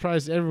case has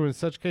surprised everyone,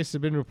 such cases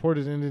have been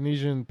reported in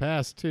Indonesia in the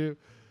past too.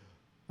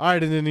 All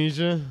right,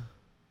 Indonesia.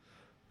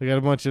 We got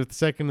a bunch of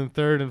second and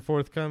third and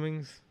fourth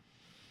comings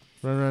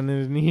run around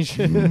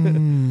Indonesia.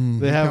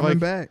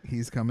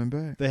 He's coming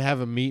back. They have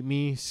a meet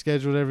me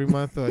scheduled every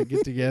month to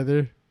get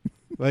together,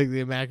 like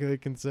the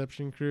Immaculate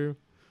Conception crew.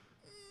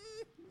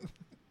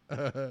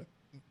 According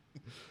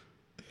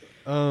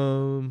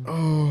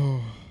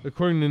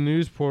to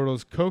news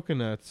portals,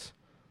 Coconuts.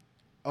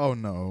 Oh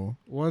no!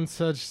 One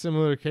such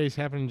similar case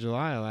happened in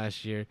July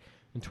last year.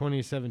 In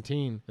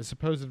 2017, a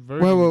supposed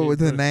version. Wait.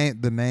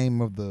 The name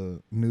of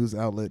the news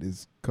outlet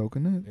is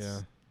Coconuts.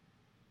 Yeah.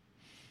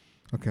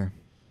 Okay.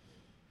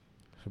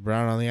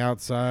 Brown on the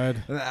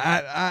outside.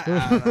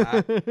 I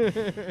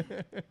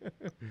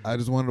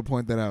just wanted to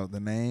point that out. The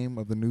name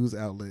of the news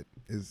outlet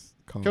is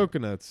called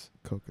Coconuts.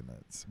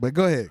 But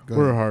go ahead.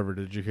 We're Harvard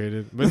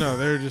educated, but no,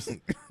 they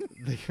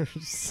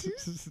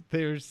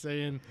were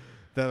saying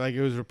that it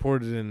was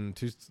reported in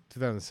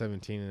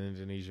 2017 in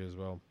Indonesia as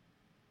well.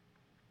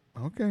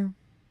 Okay.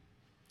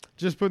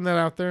 Just putting that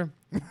out there.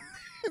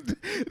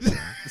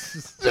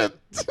 just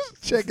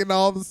checking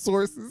all the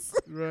sources.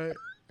 Right.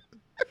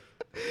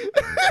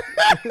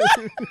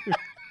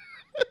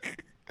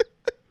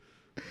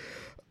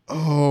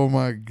 Oh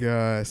my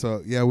God.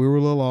 So yeah, we were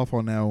a little off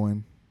on that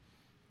one.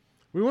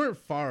 We weren't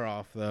far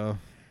off though.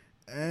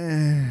 She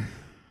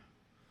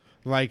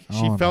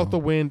felt the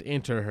wind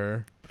enter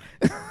her.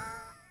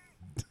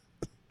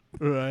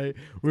 Right.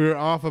 We were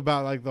off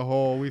about the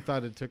whole, we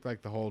thought it took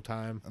the whole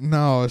time.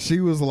 No, she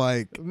was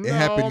like, it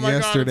happened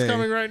yesterday. God, it's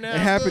coming right now.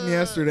 It happened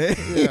yesterday.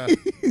 Yeah.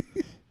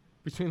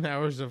 Between the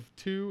hours of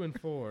 2 and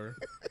 4.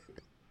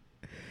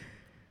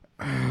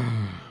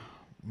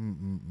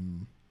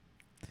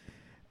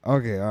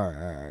 Okay, all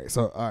right.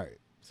 So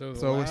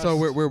So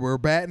we're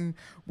batting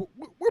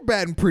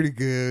pretty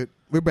good.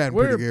 We're batting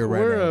pretty good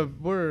right now.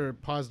 We're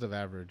positive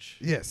average.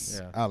 Yes,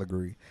 yeah. I'll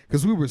agree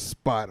because we were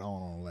spot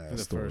on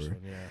last story. First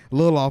one, yeah. A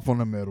little off on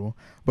the middle,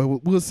 but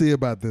we'll see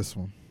about this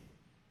one.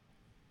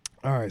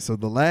 All right, so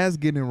the last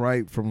getting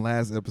right from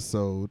last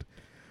episode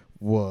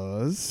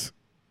was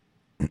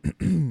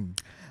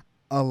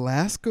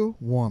Alaska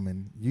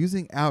woman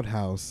using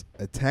outhouse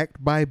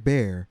attacked by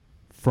bear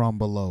from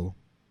below.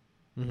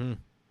 Mm-hmm.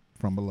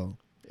 From below.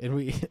 And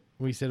we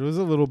said it was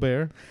a little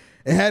bear.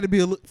 It had to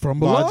be from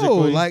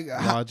below.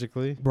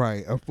 Logically.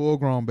 Right. A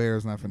full-grown bear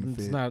is not going to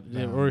fit. It's not,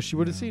 or she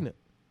would have seen it.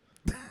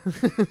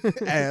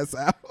 Ass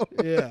out.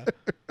 Yeah.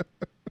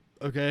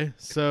 Okay,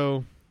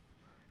 so.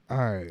 All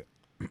right.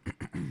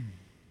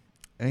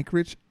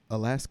 Anchorage,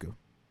 Alaska.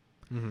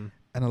 Mm-hmm.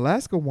 An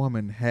Alaska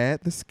woman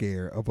had the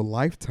scare of a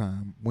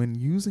lifetime when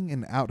using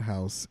an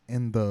outhouse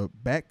in the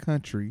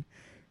backcountry,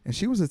 and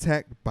she was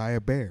attacked by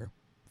a bear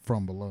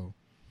from below.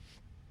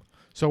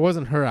 So it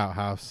wasn't her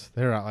outhouse.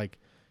 They were out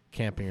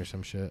camping or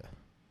some shit.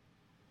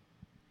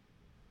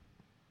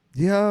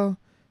 Yeah,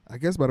 I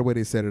guess by the way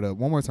they set it up.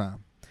 One more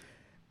time.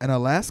 An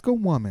Alaska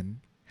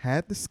woman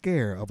had the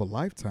scare of a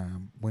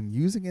lifetime when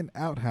using an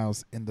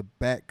outhouse in the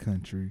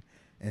backcountry,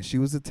 and she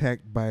was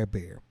attacked by a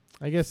bear.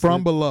 I guess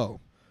from below.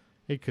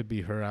 It could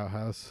be her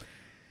outhouse.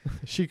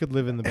 She could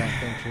live in the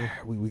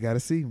backcountry. We got to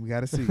see. We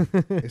got to see.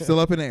 It's still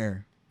up in the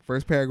air.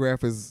 First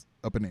paragraph is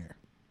up in the air.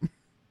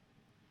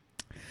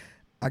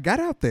 I got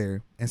out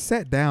there and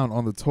sat down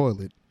on the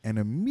toilet and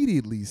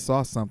immediately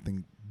saw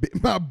something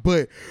bit my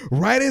butt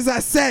right as I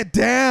sat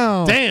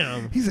down.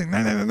 Damn. He's like,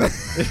 no.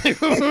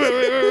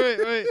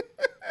 wait.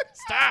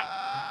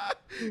 Stop.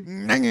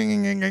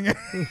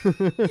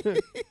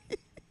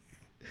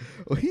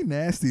 Oh, he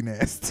nasty.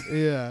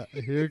 Yeah,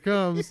 here it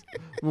comes.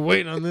 We're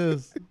waiting on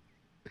this.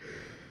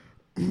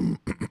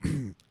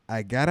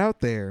 I got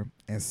out there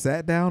and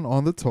sat down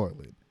on the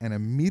toilet and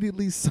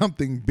immediately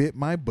something bit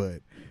my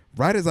butt.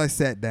 Right as I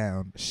sat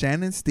down,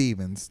 Shannon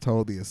Stevens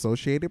told the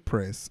Associated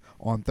Press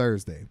on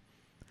Thursday.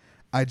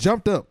 I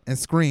jumped up and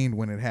screamed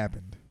when it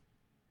happened.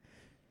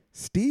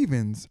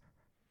 Stevens,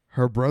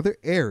 her brother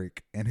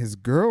Eric, and his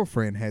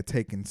girlfriend had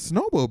taken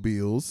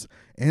snowmobiles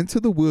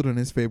into the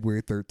wilderness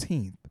February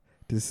 13th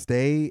to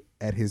stay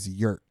at his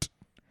yurt,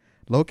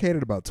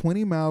 located about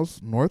 20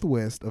 miles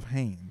northwest of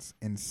Haines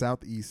in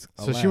southeast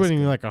Alaska. So she wasn't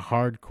even like a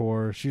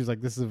hardcore. She was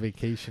like, this is a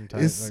vacation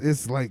type.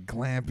 It's like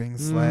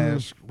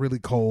glamping / really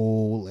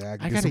cold. I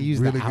gotta use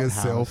really the good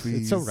outhouse.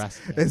 selfies. It's so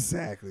rustic.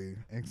 Exactly.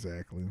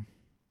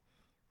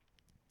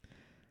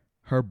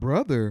 Her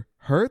brother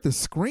heard the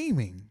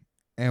screaming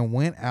and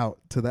went out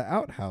to the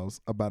outhouse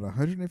about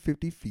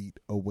 150 feet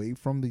away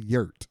from the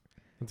yurt.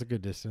 That's a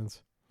good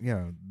distance.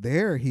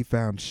 There he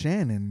found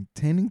Shannon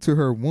tending to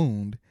her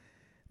wound.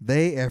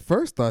 They at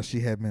first thought she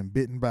had been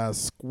bitten by a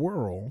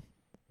squirrel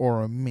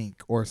or a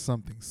mink or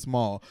something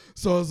small.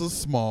 So it's a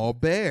small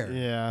bear.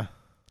 Yeah.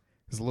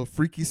 It's a little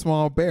freaky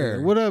small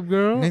bear. What up,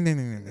 girl?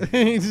 No.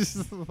 He's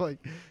just like,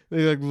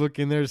 they like look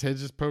in there, his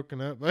head's just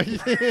poking up. Like, He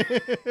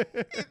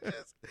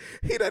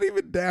not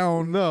even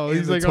down. No, in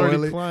he's the like toilet.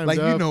 already climbed like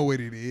up. You know what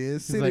it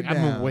is. He's Sit like, it I've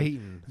down. been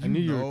waiting. I knew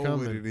you were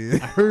coming. What it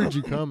is. I heard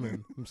you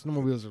coming. Them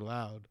snowmobiles are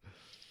loud.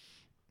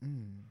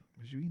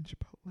 Was you eating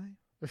Chipotle?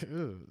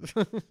 Ew.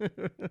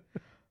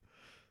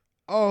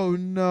 Oh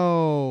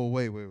no!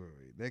 Wait.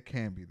 That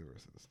can't be the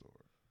rest of the story.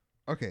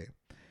 Okay.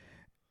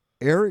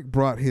 Eric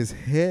brought his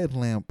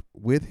headlamp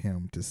with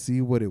him to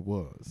see what it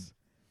was.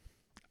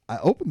 I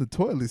opened the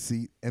toilet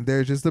seat and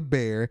there's just a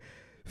bear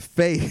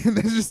face.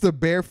 There's just a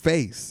bare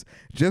face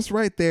just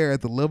right there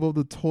at the level of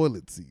the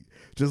toilet seat,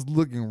 just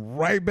looking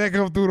right back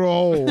up through the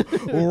hole,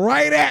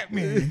 right at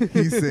me.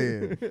 He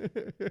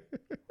said.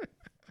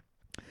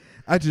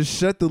 I just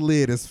shut the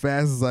lid as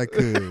fast as I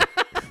could.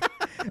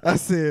 I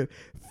said,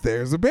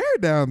 "There's a bear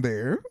down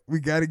there.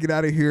 We got to get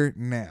out of here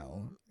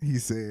now," he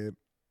said.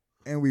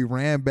 And we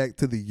ran back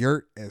to the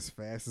yurt as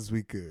fast as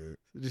we could.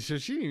 So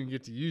she didn't even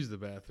get to use the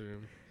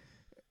bathroom.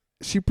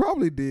 She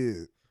probably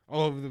did.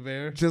 All over the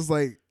bear? Just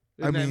like,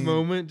 in that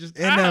moment? Just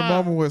in that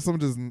moment where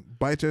someone just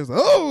bites your ass.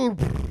 Oh!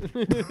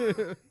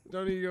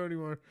 Don't need to go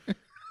anymore.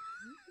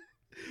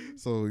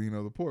 So,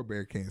 the poor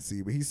bear can't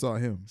see, but he saw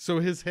him. So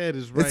his head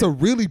is right. It's a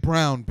really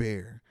brown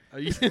bear.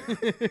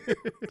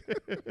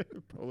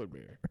 Polar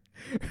bear.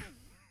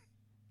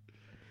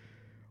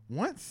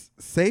 Once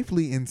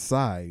safely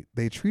inside,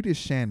 they treated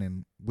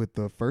Shannon with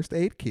the first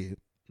aid kit.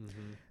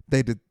 Mm-hmm.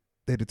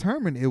 They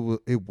determined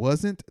it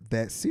wasn't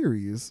that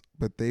serious,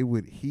 but they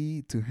would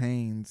heed to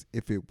Haines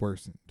if it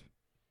worsened.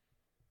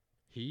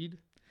 Heed?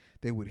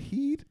 They would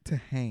heed to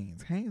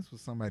Haines. Haines was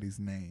somebody's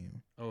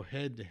name. Oh,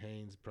 head to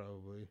Haines,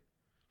 probably.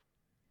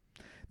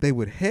 They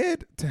would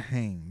head to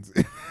Haines.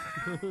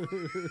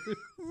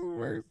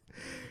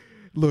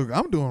 Look,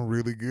 I'm doing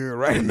really good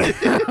right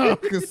now,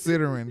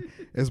 considering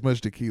as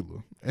much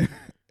tequila.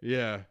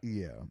 Yeah.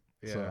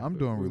 So I'm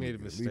doing really made a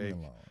good. Mistake. Leave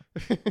me alone.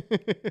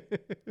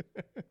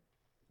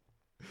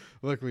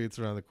 Luckily, it's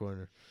around the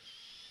corner.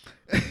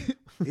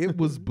 It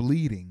was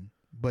bleeding,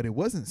 but it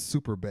wasn't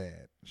super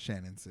bad,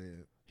 Shannon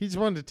said. He just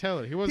wanted to tell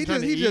her. He wasn't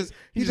trying to eat.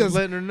 He just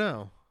letting her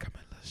know. Come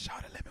on, little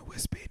shawty, let me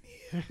whisper in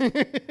here.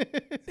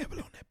 Nibble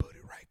on that booty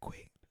right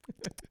quick.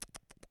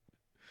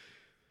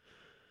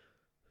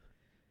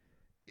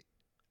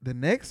 The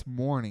next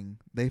morning,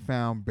 they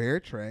found bear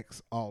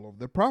tracks all over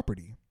the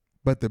property,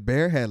 but the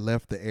bear had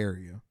left the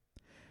area.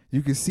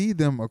 You could see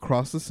them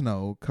across the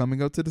snow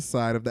coming up to the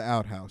side of the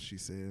outhouse, she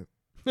said.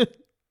 So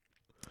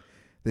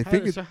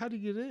how did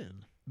he get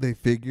in? They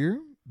figure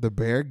the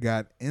bear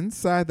got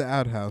inside the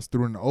outhouse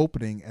through an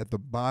opening at the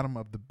bottom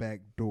of the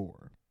back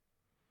door.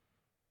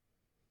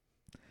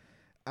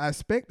 I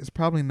expect it's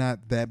probably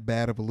not that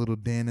bad of a little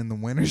den in the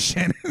winter,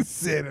 Shannon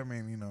said. I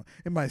mean,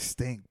 it might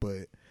stink,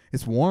 but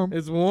it's warm.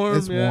 It's warm.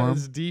 It's warm.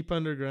 It's deep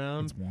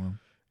underground. It's warm.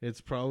 It's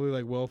probably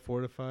like well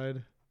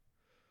fortified.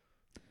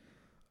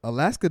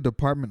 Alaska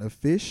Department of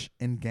Fish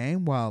and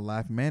Game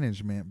Wildlife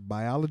Management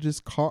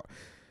biologist Carl.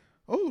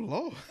 Oh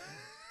Lord,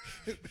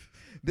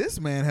 this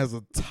man has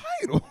a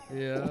title.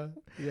 Yeah,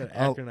 you gotta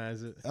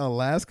acronize it.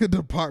 Alaska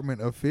Department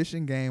of Fish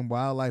and Game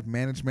Wildlife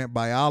Management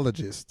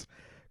biologist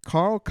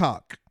Carl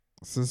Koch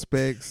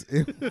suspects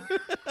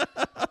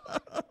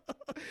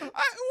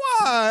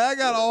why? I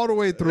got all the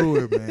way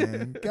through it,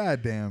 man.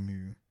 God damn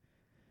you.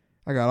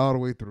 I got all the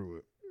way through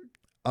it.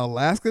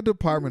 Alaska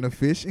Department of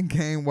Fish and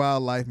Game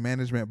Wildlife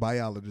Management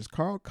biologist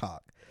Carl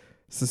Koch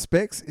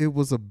suspects it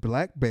was a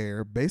black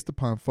bear based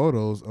upon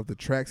photos of the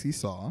tracks he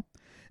saw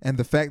and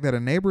the fact that a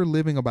neighbor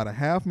living about a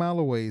half mile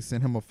away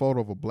sent him a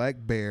photo of a black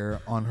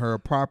bear on her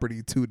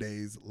property 2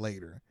 days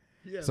later.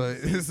 Yeah, so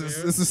it's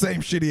the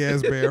same shitty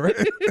ass bear,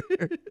 right?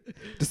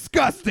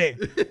 Disgusting.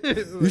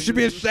 You should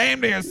be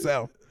ashamed of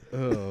yourself.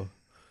 Oh.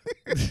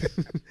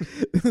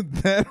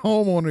 That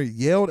homeowner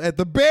yelled at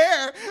the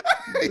bear.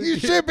 You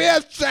should be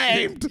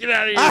ashamed. Get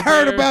out of here, I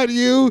heard about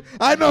you.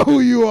 I know who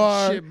you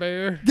are. Shit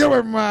bear. Get away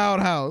from my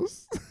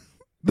outhouse.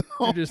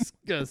 You're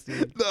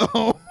disgusting. The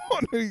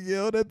homeowner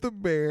yelled at the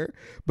bear,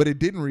 but it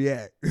didn't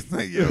react. It's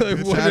like, yo, like,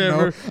 bitch, whatever. I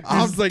know.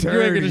 I'm like, dirty.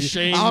 You ain't gonna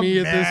shame me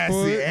at this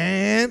point.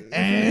 And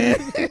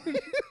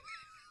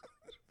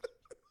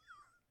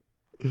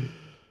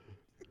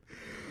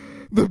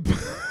but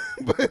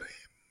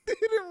it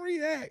didn't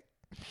react.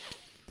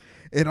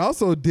 It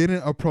also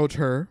didn't approach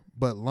her,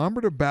 but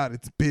lumbered about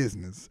its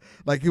business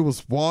like it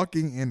was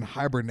walking in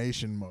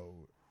hibernation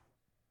mode.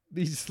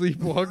 He's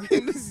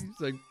sleepwalking. He's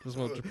like, just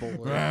want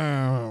Chipotle.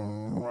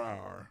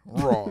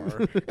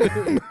 Roar.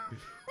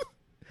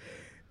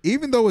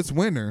 Even though it's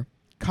winter,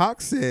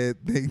 Cox said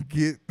they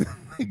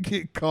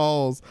get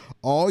calls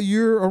all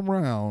year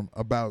around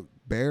about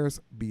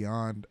bears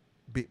beyond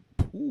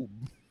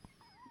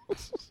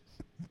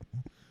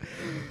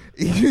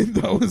Even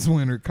though it's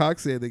winter,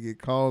 Cox said they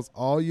get calls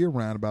all year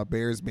round about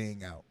bears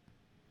being out.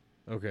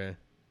 Okay.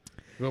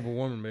 Global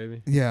warming,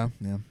 baby. Yeah.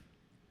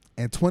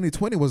 And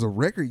 2020 was a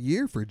record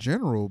year for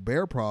general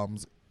bear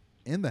problems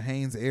in the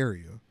Haines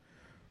area.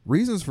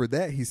 Reasons for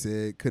that, he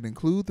said, could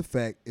include the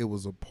fact it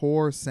was a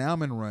poor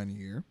salmon run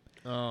year,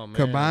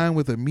 combined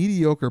with a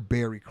mediocre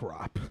berry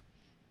crop.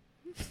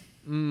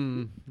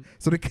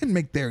 So they couldn't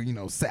make their,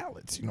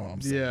 salads, you know what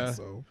I'm saying? Yeah.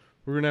 So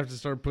we're going to have to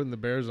start putting the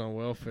bears on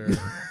welfare.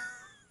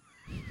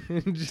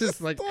 Just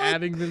like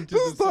adding them to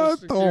the start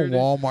throwing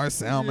Walmart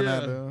salmon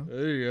at them.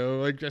 There you go.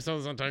 Like I saw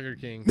this on Tiger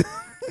King.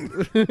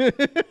 They're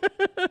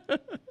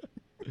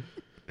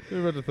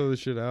about to throw this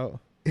shit out.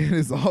 It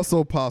is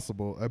also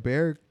possible a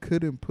bear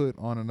couldn't put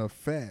on enough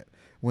fat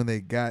when they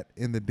got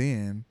in the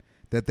den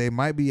that they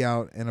might be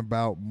out and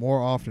about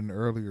more often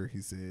earlier,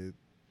 he said.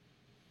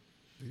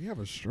 Did he have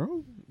a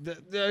stroke?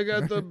 I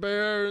got the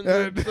bear and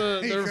they're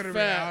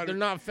fat. They're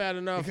not fat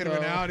enough. He could have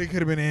been out. He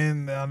could have been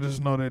in. I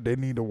just know that they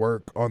need to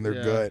work on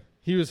their gut.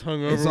 He was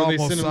hungover when they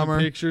sent him the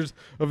pictures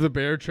of the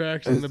bear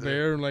tracks and the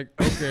bear. And like,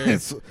 okay.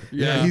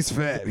 He's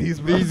fat. These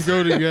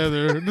go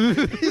together.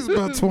 He's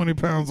about 20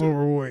 pounds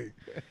overweight.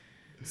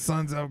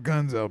 Sun's out,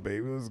 guns out,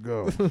 baby. Let's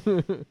go.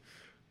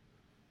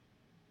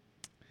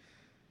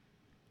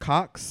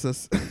 Cox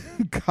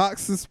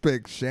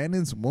suspects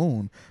Shannon's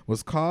wound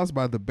was caused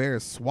by the bear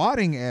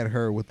swatting at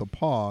her with a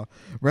paw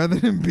rather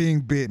than being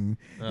bitten.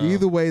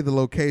 Either way, the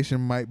location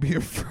might be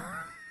a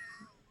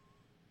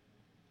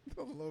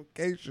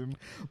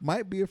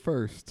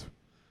first.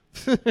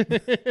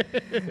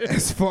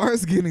 As far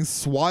as getting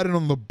swatted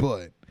on the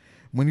butt,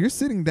 when you're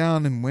sitting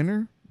down in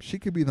winter, she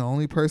could be the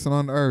only person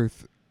on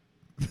earth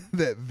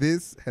that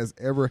this has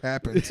ever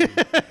happened to.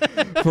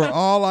 For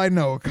all I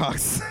know,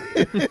 Cox.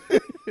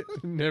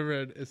 Never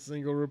had a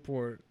single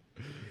report.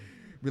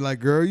 Be like,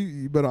 girl,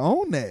 you better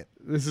own that.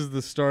 This is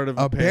the start of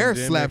a bear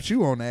slapped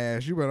you on the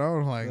ass. You better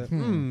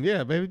own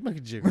yeah, baby, make a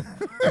jiggle.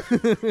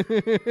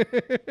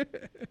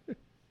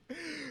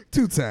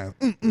 2 times.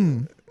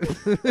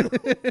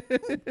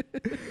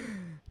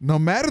 No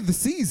matter the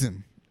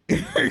season,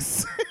 Eric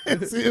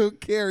says he'll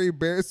carry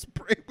bear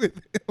spray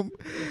with him.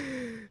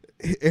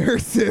 Eric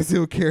says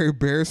he'll carry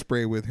bear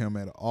spray with him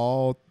at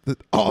all the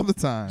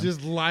time.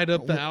 Just light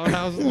up the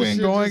outhouse when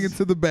going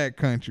into the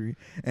backcountry.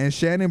 And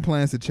Shannon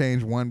plans to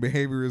change one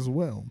behavior as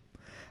well.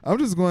 I'm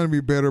just going to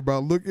be better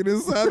about looking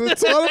inside the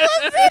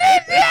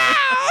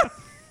toilet.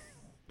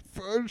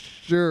 For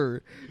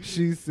sure,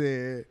 she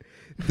said.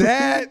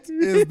 That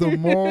is the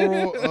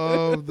moral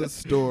of the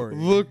story.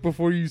 Look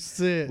before you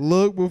sit.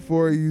 Look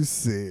before you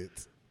sit.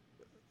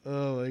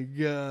 Oh my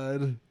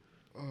God.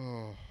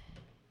 Oh.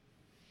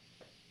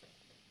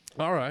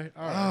 All right.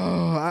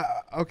 Oh,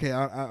 okay.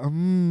 I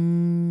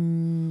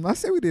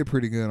say we did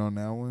pretty good on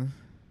that one.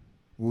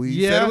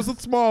 We said it was a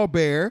small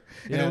bear,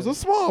 and it was a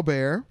small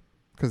bear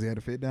because he had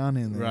to fit down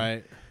in there.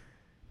 Right.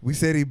 We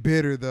said he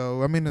bit her,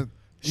 though. I mean,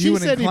 she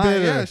said he bit her.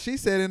 Yeah, she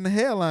said in the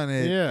headline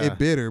it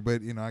bit her,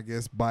 but I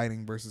guess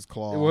biting versus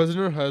claw. It wasn't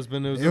her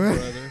husband. It was her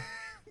brother.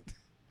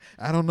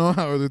 I don't know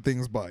how other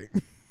things bite.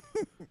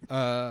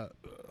 I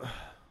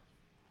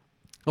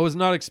was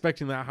not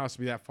expecting that house to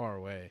be that far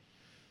away.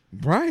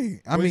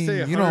 Right. I mean,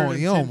 you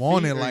don't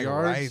want it like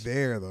yards? Right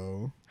there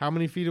though. How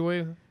many feet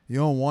away? You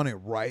don't want it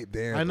right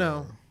there. I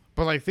know.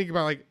 But like think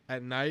about like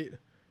at night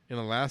in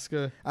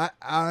Alaska. I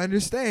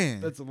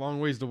understand. That's a long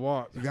ways to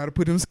walk. You got to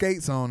put them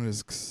skates on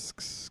and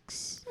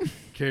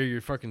carry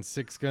your fucking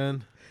 6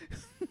 gun.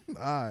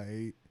 All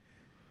right.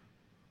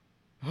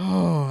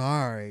 Oh,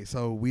 all right.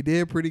 So we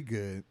did pretty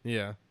good.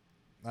 Yeah.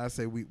 I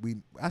say we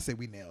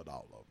nailed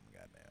all of them.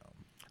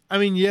 Goddamn. I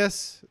mean,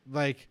 yes,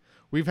 like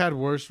we've had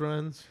worse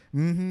runs.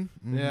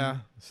 Mm-hmm. Yeah.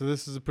 So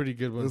this is a pretty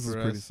good one This for is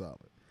us. pretty solid.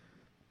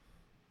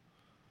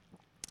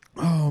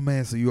 Oh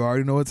man, so you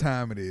already know what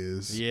time it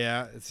is.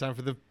 Yeah, it's time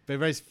for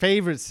everybody's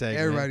favorite segment.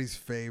 Everybody's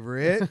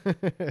favorite.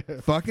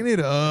 Fucking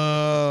it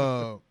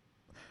up.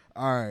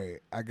 All right,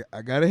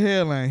 I got a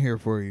headline here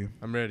for you.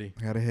 I'm ready.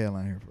 I got a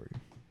headline here for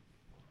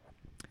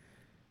you.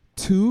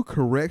 2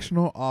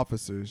 correctional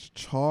officers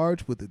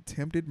charged with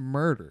attempted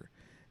murder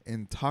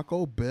in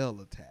Taco Bell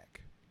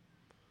attack.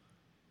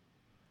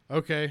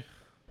 Okay.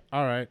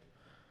 All right.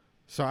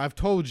 So I've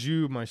told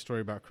you my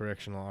story about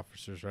correctional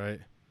officers, right?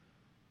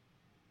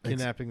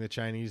 Kidnapping the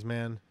Chinese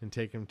man and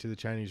taking him to the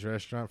Chinese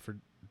restaurant for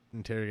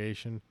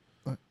interrogation.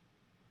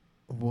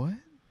 What?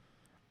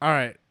 All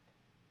right.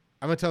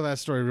 I'm going to tell that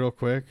story real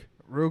quick.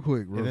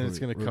 And then it's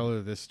going to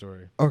color this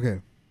story.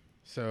 Okay.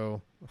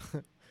 So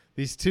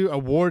these two, a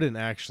warden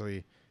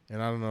actually,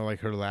 and I don't know,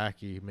 like her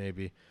lackey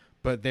maybe,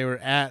 but they were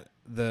at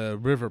the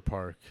river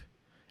park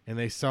and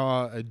they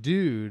saw a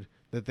dude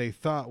that they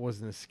thought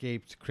was an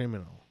escaped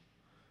criminal,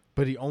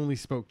 but he only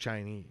spoke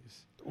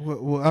Chinese.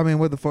 Well, I mean,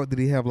 what the fuck did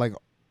he have, like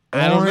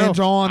I don't orange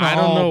know. on? I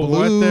don't know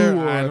blue, what they're.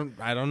 or?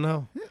 I don't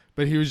know.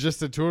 But he was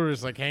just a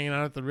tourist, like hanging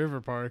out at the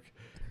river park,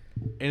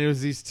 and it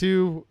was these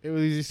two. It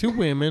was these two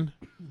women,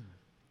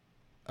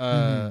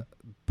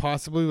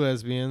 possibly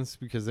lesbians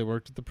because they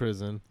worked at the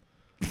prison.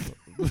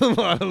 A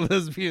lot of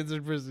lesbians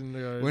in prison.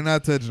 We're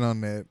not touching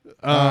on that.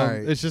 All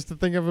right. It's just a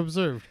thing I've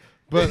observed.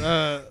 But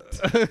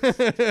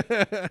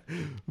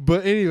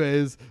but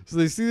anyways, so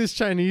they see this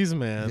Chinese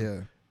man. Yeah.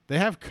 They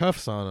have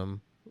cuffs on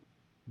him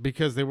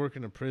because they work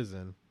in a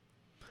prison.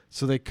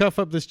 So they cuff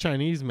up this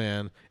Chinese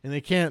man and they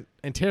can't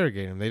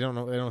interrogate him. They don't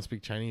know. They don't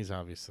speak Chinese,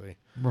 obviously.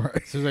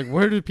 Right. So it's like,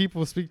 where do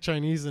people speak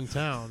Chinese in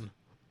town?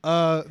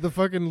 The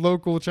fucking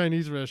local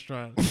Chinese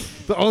restaurant.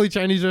 The only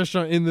Chinese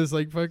restaurant in this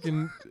like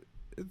fucking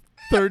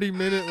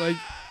 30-minute like,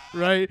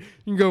 right?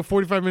 You can go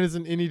 45 minutes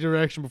in any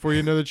direction before you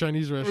hit another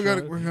Chinese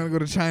restaurant. We're gonna go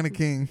to China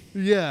King.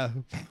 Yeah.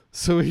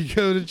 So we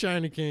go to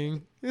China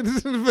King.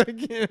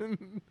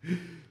 Fucking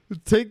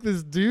take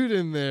this dude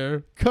in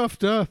there,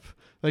 cuffed up.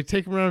 Like,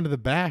 take him around to the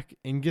back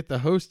and get the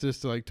hostess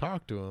to, like,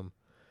 talk to him.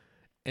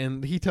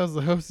 And he tells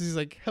the hostess, he's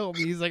like, help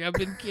me. He's like, I've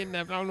been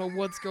kidnapped. I don't know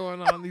what's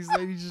going on. These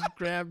ladies just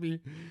grabbed me.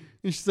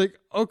 And she's like,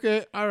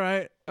 okay, all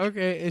right,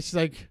 okay. And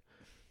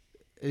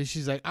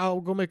she's like,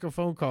 I'll go make a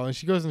phone call. And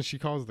she goes and she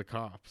calls the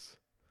cops.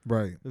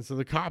 Right. And so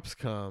the cops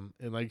come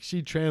and, like,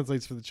 she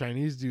translates for the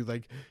Chinese dude.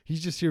 Like,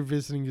 he's just here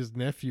visiting his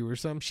nephew or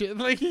some shit.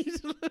 Like,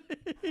 he's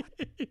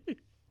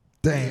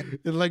damn.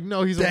 And, like,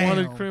 no, he's a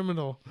wanted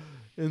criminal.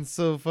 And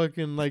so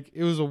fucking like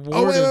it was a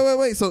warden. Oh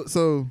wait.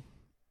 So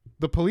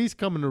the police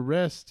come and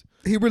arrest.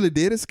 He really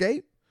did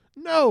escape?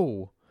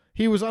 No,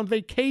 he was on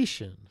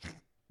vacation.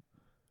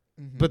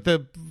 Mm-hmm. But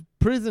the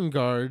prison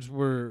guards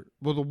the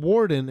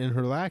warden and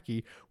her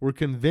lackey were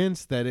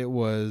convinced that it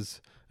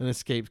was an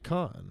escaped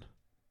con.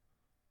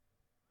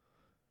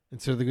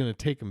 And so they're going to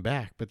take him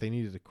back, but they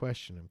needed to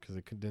question him because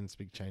they didn't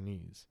speak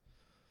Chinese.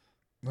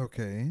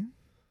 Okay.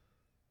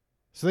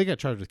 So they got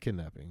charged with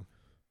kidnapping.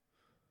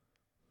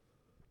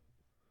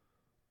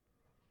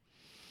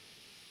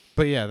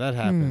 But yeah, that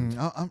happened.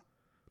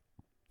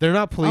 They're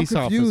not police officers.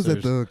 I'm confused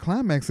at the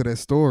climax of that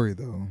story,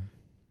 though.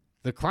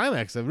 The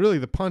climax of really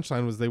the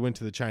punchline was they went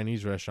to the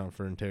Chinese restaurant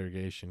for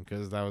interrogation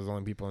because that was the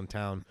only people in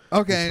town.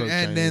 Okay,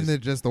 and then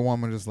the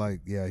woman just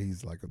like, yeah,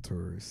 he's like a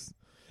tourist.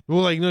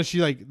 Well, like no, she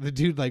like the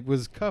dude like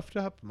was cuffed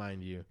up,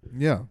 mind you.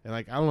 Yeah, and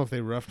like I don't know if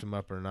they roughed him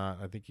up or not.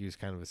 I think he was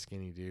kind of a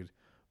skinny dude,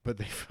 but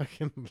they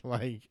fucking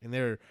like, and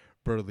they're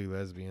burly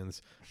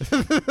lesbians.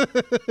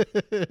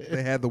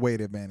 They had the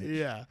weight advantage.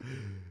 Yeah.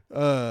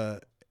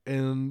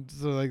 And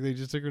so like they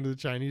just took her to the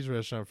Chinese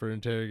restaurant for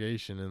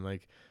interrogation, and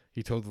like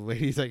he told the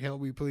ladies like,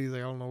 help me please,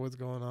 like, I don't know what's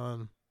going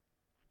on.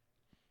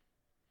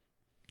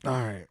 All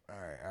right.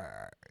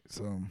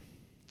 So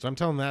I'm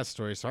telling that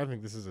story, so I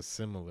think this is a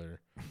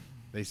similar.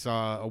 They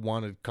saw a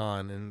wanted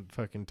con in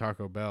fucking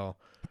Taco Bell.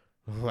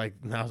 Like,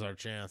 now's our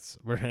chance.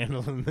 We're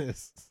handling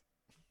this.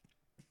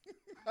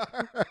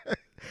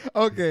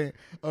 Okay.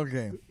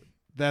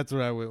 That's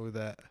where I went with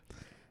that.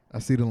 I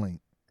see the link.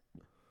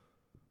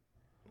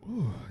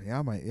 Ooh,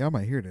 y'all might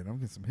hear that. I'm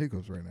getting some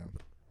hiccups right now.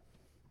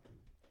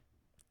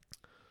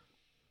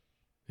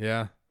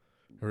 Yeah,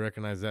 I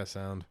recognize that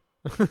sound.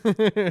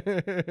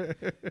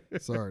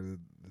 Sorry, the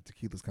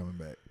tequila's coming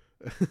back.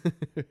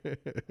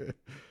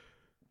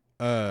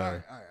 All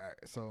right.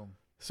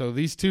 So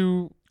these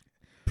two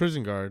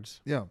prison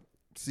guards, yeah,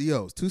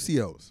 two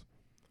COs,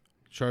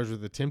 charged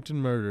with attempted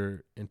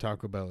murder in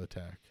Taco Bell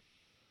attack.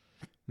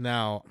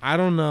 Now, I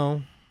don't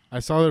know. I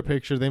saw their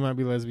picture. They might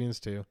be lesbians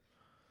too.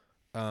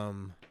 I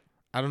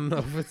don't know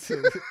if it's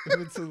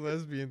a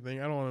lesbian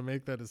thing. I don't want to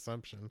make that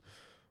assumption,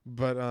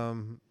 but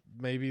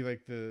maybe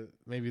they're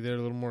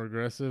a little more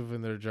aggressive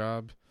in their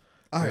job.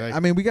 All right. Like, I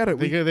mean,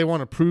 they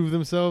want to prove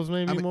themselves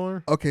maybe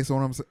more. Okay, so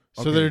what I'm saying.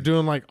 So they're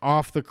doing like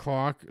off the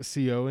clock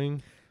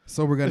COing.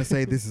 So we're gonna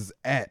say this is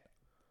at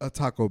a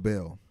Taco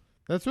Bell.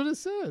 That's what it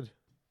said.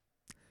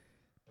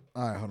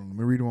 All right, hold on. Let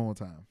me read it one more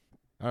time.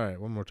 All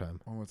right, one more time.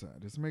 One more time,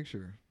 just to make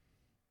sure.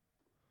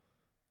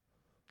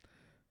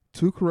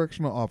 2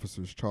 correctional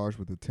officers charged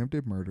with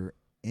attempted murder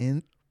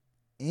in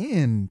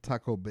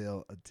Taco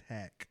Bell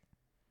attack.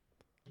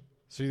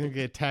 So you think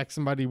they attacked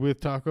somebody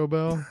with Taco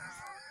Bell?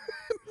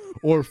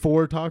 Or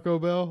for Taco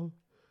Bell?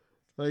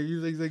 Like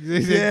he's like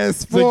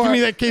yes, he's like, give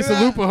me that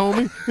quesalupa,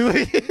 homie.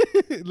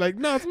 like,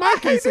 no, it's my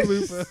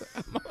quesalupa.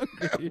 I'm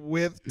hungry.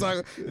 With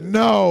Taco.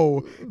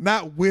 No,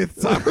 not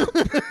with Taco.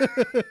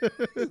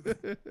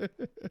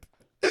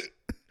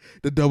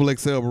 The double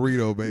XL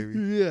burrito, baby.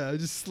 Yeah,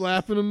 just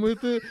slapping them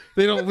with it.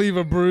 They don't leave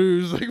a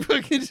bruise. Like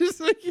fucking just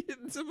like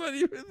hitting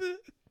somebody with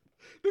it.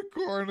 The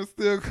coroner's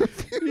still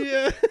confused.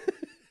 Yeah.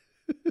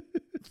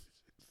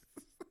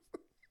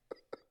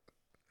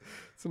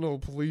 It's an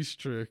old police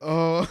trick.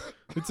 Oh,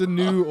 it's a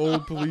new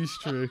old police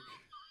trick.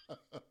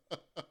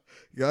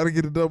 Gotta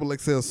get a double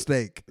XL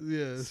steak.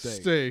 Yeah,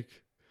 steak.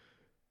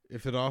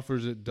 If it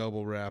offers it,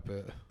 double wrap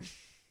it.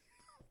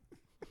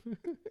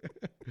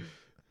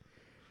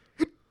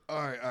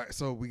 All right.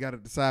 So we got to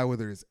decide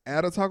whether it's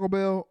at a Taco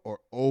Bell or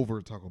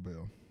over Taco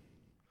Bell.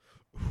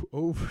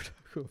 Over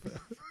Taco Bell.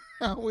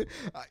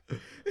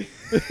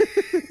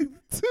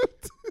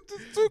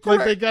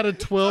 Like they got a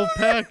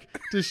 12-pack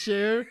to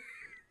share,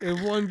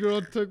 and one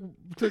girl took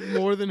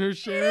more than her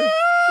share.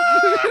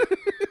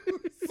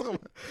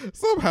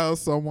 Somehow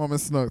some woman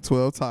snuck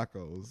 12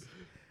 tacos.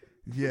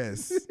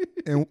 Yes.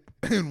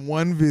 in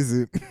one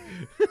visit.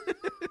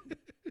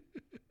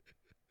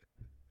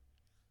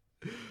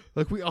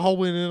 Like we all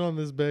went in on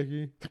this,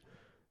 Becky.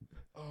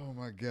 Oh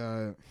my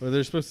God. Well,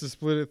 they're supposed to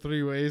split it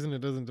 3 ways and it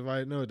doesn't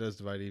divide. No, it does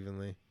divide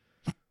evenly.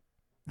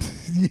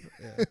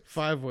 Yeah.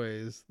 5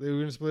 ways. They were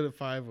going to split it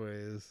 5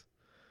 ways.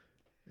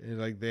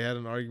 And like they had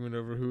an argument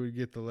over who would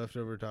get the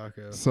leftover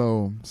taco.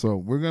 So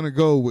we're going to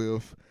go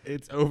with.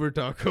 It's over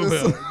Taco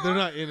Bell. They're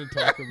not in a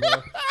Taco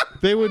Bell.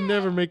 They would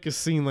never make a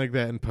scene like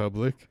that in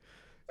public.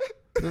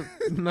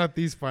 Not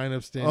these fine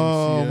upstanding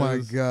Oh COs. my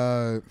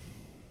God.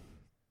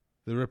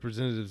 The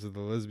representatives of the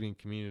lesbian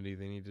community,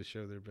 they need to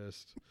show their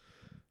best.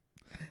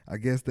 I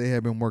guess they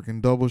have been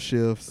working double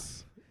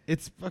shifts.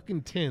 It's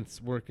fucking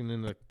tense working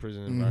in a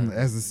prison environment.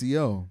 As a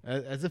CO.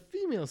 As a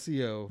female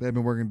CO. They've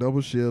been working double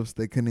shifts.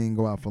 They couldn't even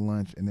go out for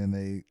lunch, and then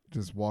they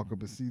just walk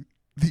up and see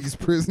these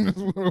prisoners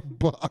with a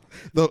box.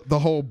 The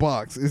whole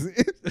box is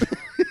it.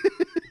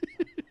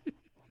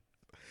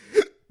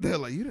 They're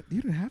like, you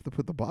didn't have to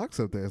put the box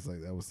up there. It's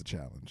like, that was the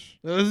challenge.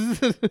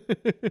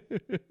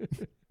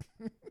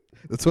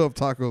 The 12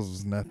 tacos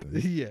was nothing.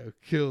 Yeah,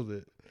 killed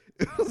it.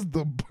 It was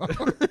the box.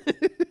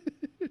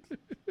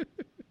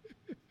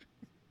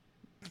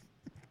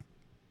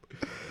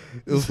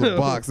 It was the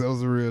box. That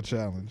was a real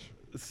challenge.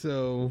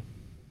 So,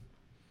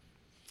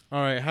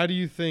 all right, how do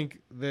you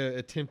think the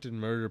attempted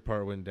murder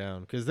part went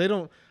down? Because I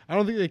don't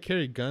think they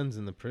carry guns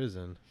in the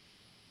prison.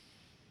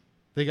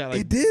 They got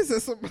like... It did say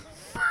something.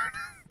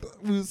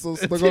 We were so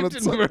stuck on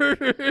the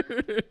murder.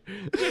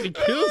 Trying to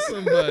kill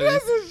somebody.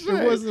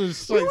 It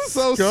wasn't a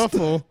like,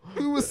 scuffle.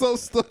 We were so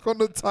stuck on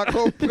the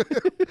Taco Bell.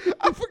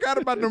 I forgot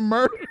about the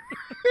murder.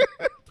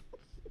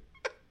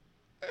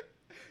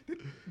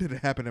 Did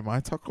it happen at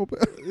my Taco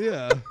Bell?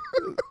 Yeah.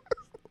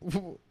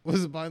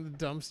 Was it behind the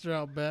dumpster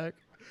out back?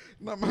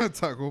 Not my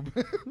Taco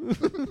Bell.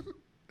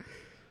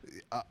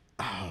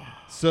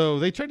 So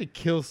they tried to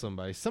kill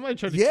somebody. Somebody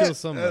tried to kill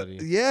somebody.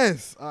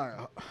 Yes.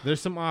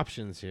 There's some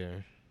options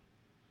here.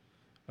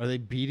 Are they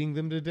beating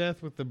them to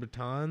death with the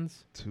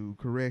batons? 2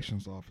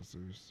 corrections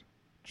officers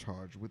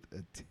charged with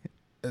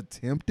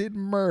attempted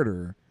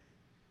murder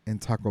and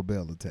Taco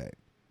Bell attack.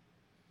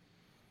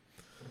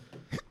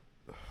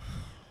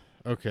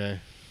 Okay.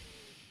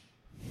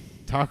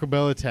 Taco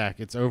Bell attack.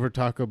 It's over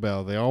Taco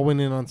Bell. They all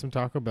went in on some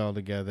Taco Bell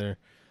together.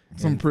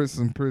 Some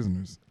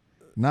prisoners.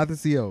 Not the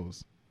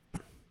COs.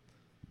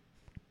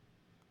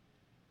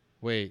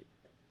 Wait.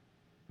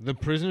 The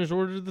prisoners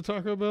ordered the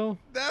Taco Bell?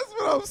 That's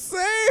what I'm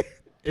saying.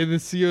 And the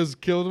COs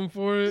killed him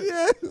for it?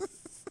 Yes.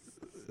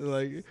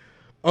 Like,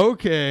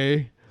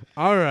 okay.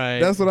 All right.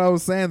 That's what I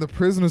was saying. The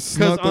prisoners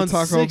snuck the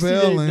Taco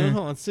Bell in.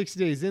 No, on 60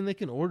 days in, they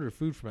can order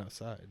food from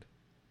outside.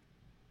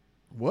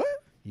 What?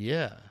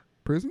 Yeah.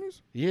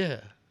 Prisoners?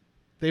 Yeah.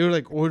 They were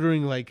like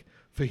ordering like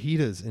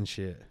fajitas and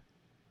shit.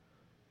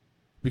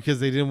 Because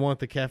they didn't want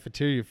the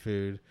cafeteria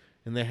food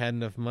and they had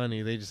enough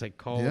money. They just like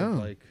called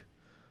like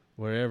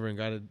wherever and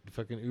got a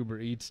fucking Uber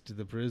Eats to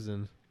the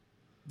prison.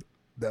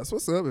 That's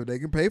what's up. If they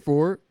can pay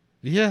for it.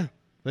 Yeah.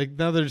 Like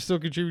now they're still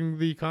contributing to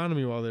the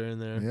economy while they're in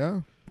there.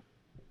 Yeah.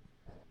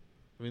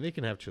 I mean, they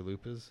can have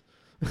chalupas.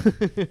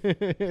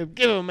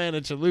 Give a man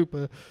a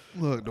chalupa.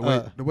 Look,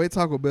 the way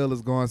Taco Bell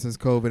is going since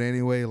COVID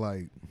anyway,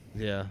 like.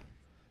 Yeah.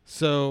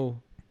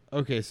 So,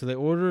 okay, so they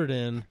order it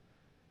in.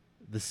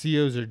 The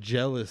COs are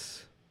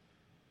jealous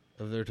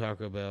of their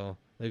Taco Bell.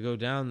 They go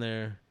down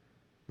there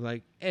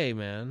like, hey,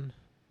 man.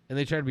 And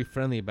they try to be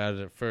friendly about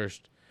it at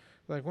first.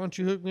 Like, why don't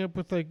you hook me up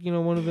with, like, you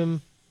know, one of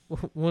them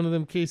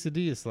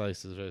quesadilla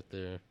slices right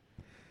there.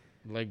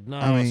 Like, nah,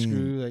 I mean,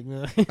 screw. Like,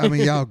 nah. I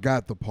mean, y'all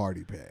got the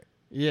party pack.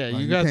 Yeah,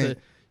 Like, you got the.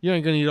 You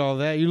ain't gonna eat all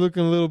that. You're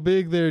looking a little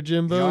big there,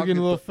 Jimbo. Y'all Getting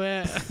a little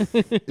can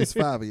fat. It's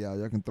 5 of y'all.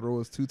 Y'all can throw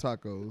us 2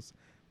 tacos,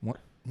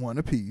 one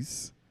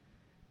apiece,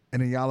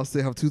 and then y'all will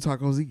still have 2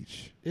 tacos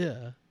each.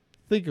 Yeah.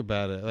 Think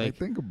about it. Like,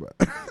 think about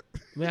it.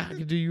 man, I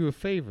could do you a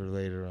favor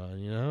later on,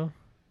 you know?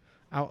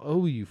 I'll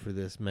owe you for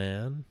this,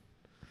 man.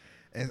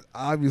 And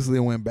obviously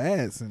it went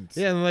bad since.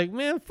 Yeah, and like,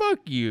 man, fuck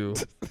you.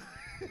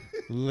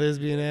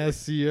 Lesbian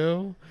ass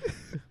CO.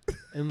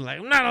 And like,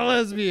 I'm not a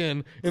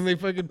lesbian. And they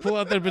fucking pull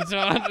out their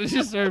baton and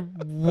just start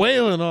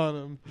wailing on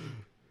him.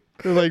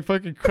 They like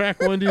fucking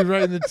crack one dude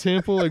right in the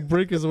temple, like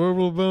break his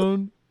orbital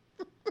bone.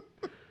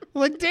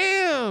 Like,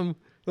 damn.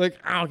 Like,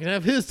 I can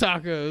have his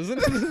tacos.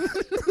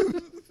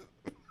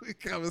 We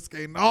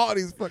confiscating all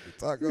these fucking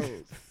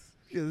tacos.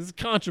 Yeah, this is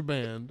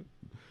contraband.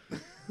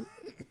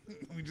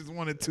 We just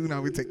wanted 2,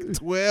 now we take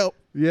 12.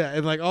 Yeah,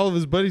 and like all of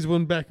his buddies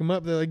wouldn't back him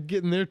up. They're like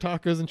getting their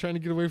tacos and trying to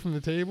get away from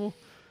the table.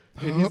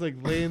 And he's like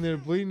laying there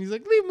bleeding. He's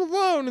like, leave him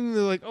alone. And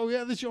they're like, oh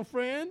yeah, this your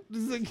friend?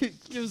 He's like,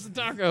 give us the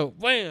taco.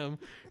 Wham.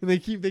 And they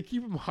keep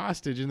him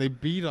hostage and they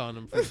beat on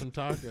him for some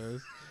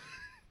tacos.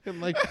 And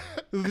like,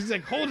 he's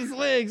like, hold his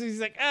legs. And he's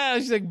like,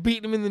 she's like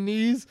beating him in the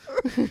knees.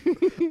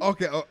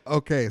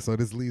 Okay. So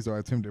this leads to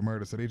attempted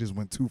murder. So they just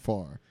went too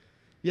far.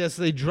 Yeah,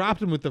 so they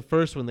dropped him with the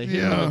first one. They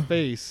hit him in the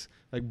face,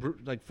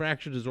 like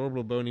fractured his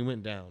orbital bone. He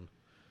went down.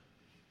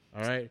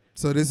 All right.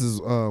 So this is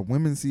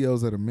women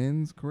COs at a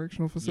men's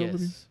correctional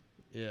facility? Yes.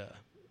 Yeah.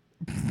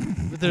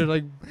 But they're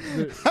like...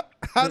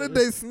 How did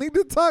they sneak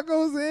the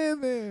tacos in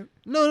then?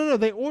 No.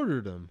 They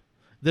ordered them.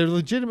 They're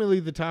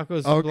legitimately the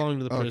tacos belong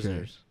to the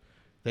prisoners.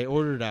 They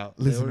ordered out.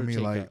 Listen to me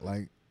like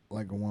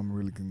a woman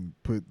really can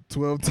put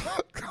 12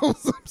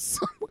 tacos up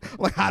somewhere.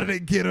 Like, how did they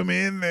get them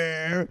in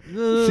there?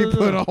 She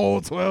put a whole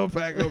 12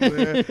 pack up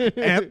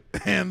there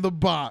and the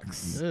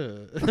box.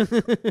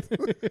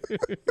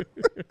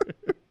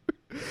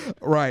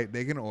 Right,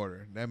 they can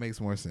order. That makes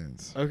more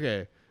sense.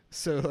 Okay,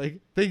 so like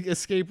they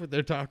escape with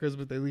their tacos,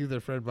 but they leave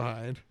their friend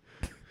behind.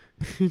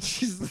 And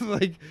she's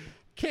like,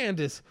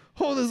 Candace,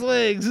 hold his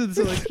legs. And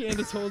so like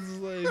Candace holds his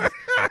legs.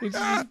 And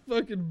she's just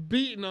fucking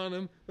beating on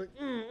him. Like,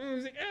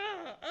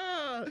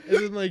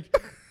 he's like,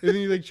 And then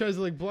he like tries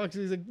to like block it.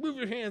 He's like, move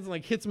your hands, and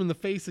like hits him in the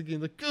face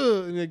again. Like,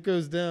 and it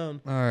goes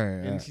down. All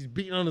right. And she's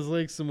beating on his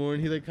legs some more.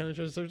 And he like kind of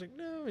tries to start like,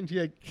 no. And she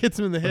like hits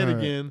him in the head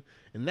again.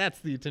 And that's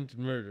the attempted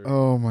murder.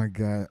 Oh my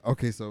God.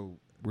 Okay, so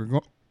we're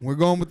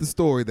going with the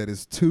story that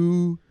is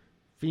 2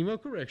 female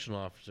correctional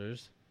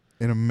officers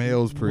in a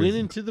male's prison. Went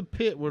into the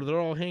pit where they're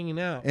all hanging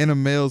out. In a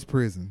male's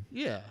prison.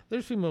 Yeah.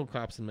 There's female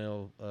cops and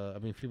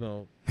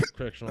female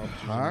correctional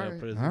officers in male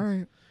prisons. All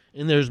right.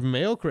 And there's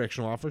male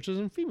correctional officers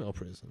in female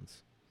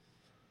prisons.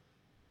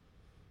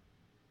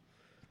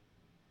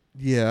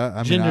 Yeah.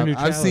 I mean,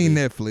 I've seen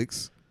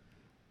Netflix.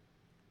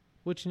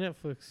 Which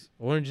Netflix?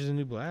 Orange is the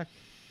New Black?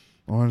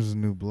 Orange is the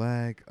New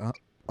Black.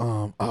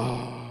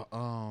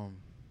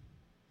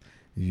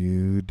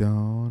 You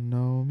don't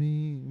know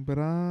me, but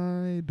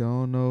I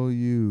don't know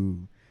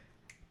you.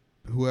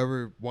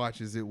 Whoever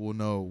watches it will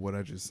know what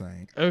I just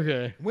sang.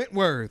 Okay.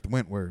 Wentworth.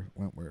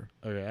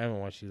 Okay, I haven't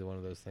watched either one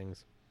of those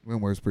things.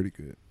 Wentworth's pretty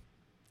good.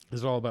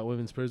 Is it all about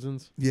women's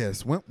prisons?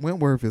 Yes,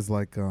 Wentworth is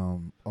like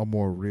a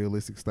more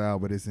realistic style,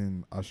 but it's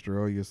in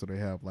Australia, so they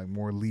have like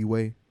more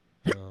leeway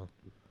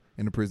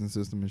in the prison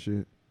system and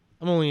shit.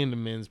 I'm only into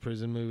men's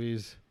prison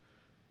movies.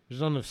 There's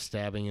not enough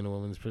stabbing in a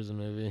women's prison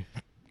movie.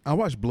 I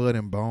watched Blood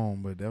and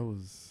Bone, but that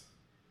was...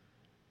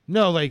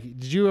 No, like,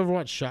 did you ever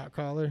watch Shot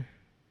Caller?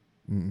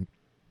 Mm-mm.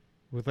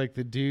 With, like,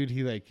 the dude,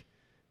 he, like,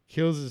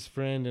 kills his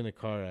friend in a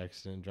car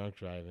accident, drunk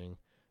driving.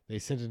 They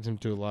sentenced him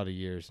to a lot of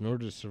years. In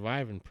order to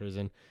survive in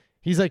prison,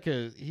 he's like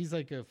a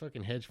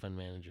fucking hedge fund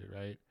manager,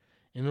 right?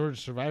 In order to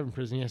survive in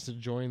prison, he has to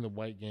join the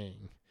white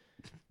gang.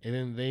 And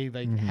then they,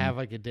 like, have,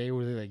 like, a day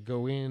where they, like,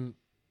 go in,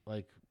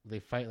 like,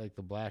 they fight, like,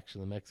 the blacks or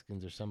the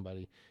Mexicans or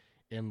somebody.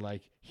 And,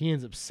 like, he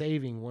ends up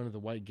saving one of the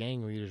white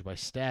gang leaders by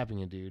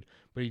stabbing a dude.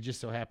 But he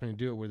just so happened to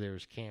do it where there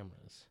was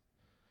cameras.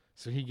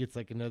 So he gets,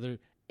 like, another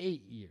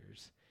 8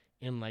 years.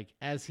 And, like,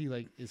 as he,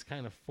 like, is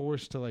kind of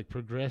forced to, like,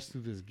 progress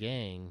through this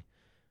gang,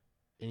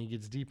 and he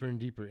gets deeper and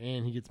deeper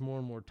in, he gets more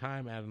and more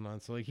time added on.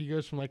 So, like, he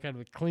goes from, like, kind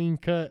of a clean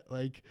cut,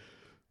 like,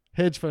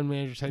 hedge fund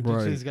manager type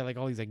dude. So he's got, like,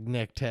 all these, like,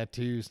 neck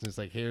tattoos, and his,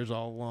 like, hair's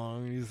all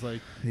long. And he's,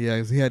 like... Yeah,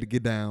 because he had to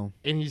get down.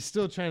 And he's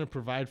still trying to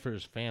provide for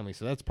his family.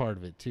 So that's part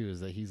of it, too, is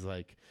that he's,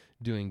 like...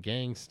 doing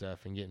gang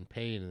stuff and getting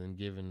paid and then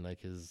giving like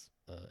his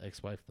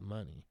ex-wife the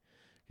money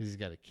because he's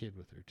got a kid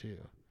with her too.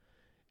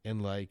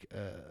 And like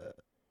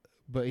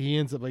but he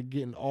ends up like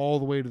getting all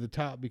the way to the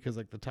top because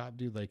like the top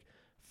dude like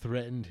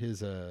threatened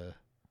his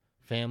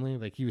family.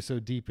 Like he was so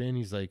deep in,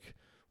 he's like,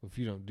 well, if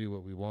you don't do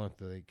what we want,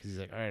 because he's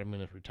like, all right, I'm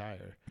gonna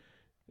retire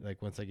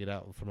like once I get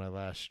out for my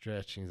last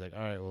stretch. And he's like,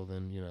 all right, well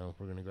then, you know,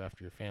 we're gonna go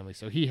after your family.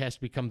 So he has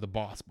to become the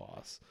boss.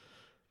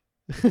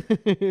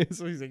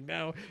 So he's like,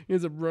 now he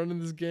ends up running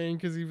this gang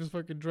because he was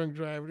fucking drunk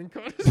driving and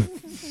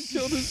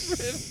killed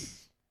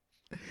his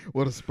friend.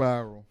 What a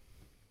spiral.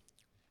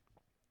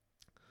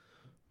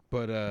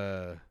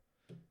 But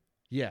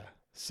Yeah.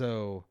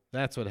 So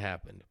that's what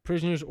happened.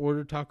 Prisoners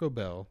ordered Taco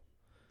Bell.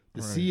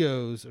 The Right.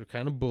 COs are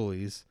kind of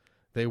bullies.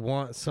 They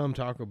want some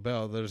Taco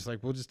Bell. They're just like,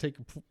 we'll just take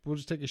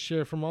a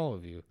share from all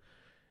of you.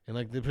 And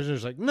like the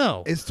prisoners are like,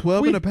 no, It's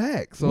 12 in a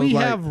pack. So we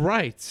like, have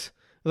rights.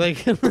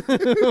 Like,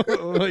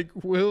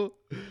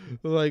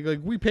 like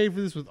we paid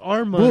for this with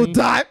our money. we'll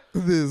die for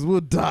this.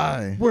 We'll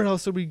die. Where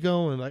else are we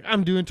going? Like,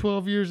 I'm doing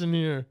 12 years in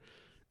here.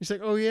 He's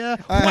like, oh yeah.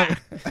 I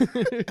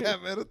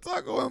haven't had a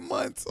taco in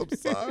months. I'm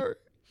sorry.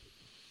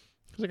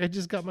 He's like, I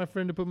just got my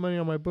friend to put money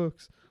on my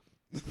books.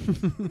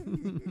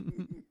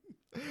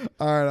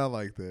 All right, I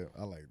like that.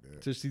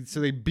 So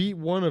they beat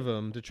one of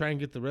them to try and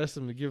get the rest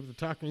of them to give the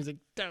taco. And he's like,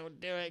 don't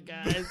do it,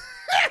 guys.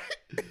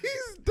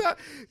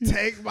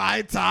 Take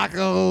my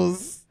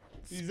tacos.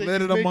 He's Split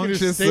like, it he's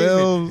amongst making a statement.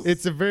 yourselves.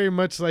 It's a very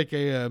much like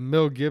a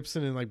Mel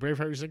Gibson and like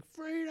Braveheart. He's like,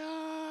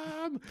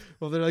 freedom.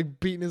 Well, they're like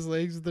beating his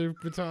legs with their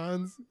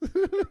batons.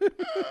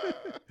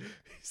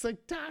 He's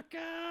like,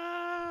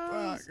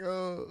 tacos.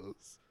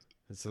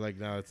 And so like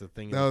now it's a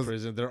thing in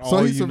prison. They're all so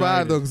he united.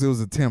 survived though because it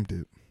was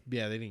attempted.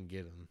 Yeah, they didn't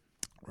get him.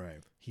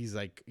 Right. He's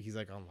like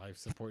on life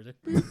support.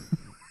 He's like,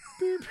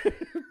 beep,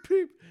 beep,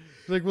 beep.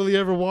 He's like, will he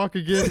ever walk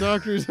again,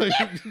 doctor? He's like,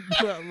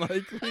 not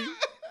likely.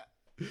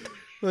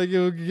 Like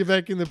he'll get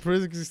back in the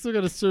prison because he's still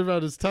got to serve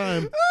out his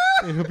time,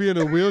 and he'll be in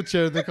a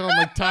wheelchair. They call him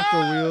like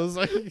taco wheels.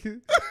 Like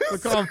they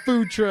call him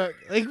food truck.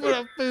 Like what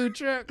a food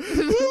truck. Will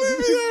he be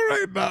all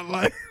right? Not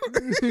like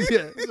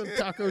yeah, it's a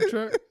taco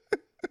truck.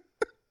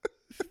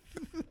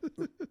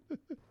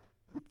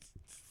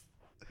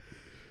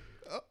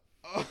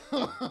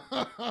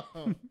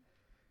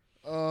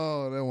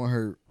 Oh, that one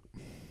hurt.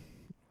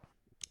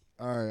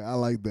 All right, I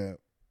like that.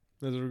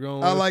 That's what we're going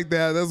with. I like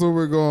that. That's what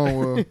we're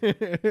going with.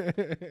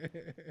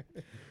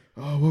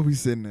 Oh, what we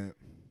sitting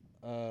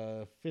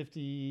at?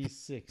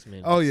 56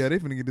 minutes. Oh yeah, they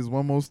finna get this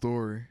one more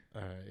story.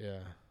 All right, yeah.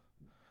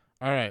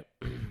 All right.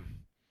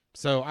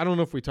 So I don't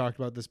know if we talked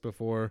about this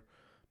before,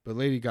 but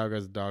Lady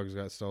Gaga's dogs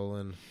got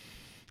stolen.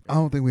 I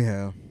don't think we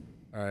have.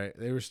 All right,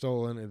 they were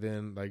stolen, and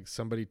then like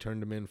somebody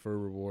turned them in for a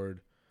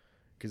reward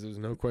because there was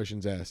no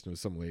questions asked. It was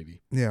some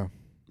lady. Yeah.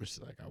 Which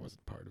is like I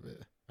wasn't part of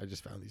it. I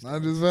just found these. I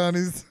just found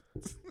these.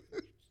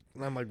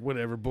 And I'm like,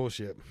 whatever,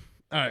 bullshit.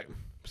 All right.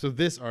 So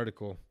this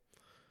article,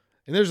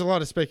 and there's a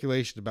lot of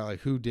speculation about like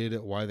who did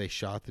it, why they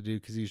shot the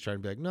dude, because he was trying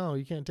to be like, no,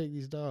 you can't take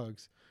these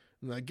dogs.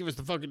 And like, give us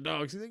the fucking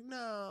dogs. He's like,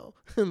 no.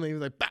 And he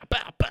was like, pow,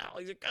 pow, pow.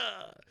 He's like,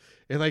 ah.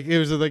 And like it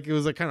was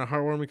kind of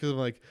heartwarming because of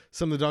like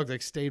some of the dogs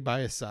like stayed by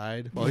his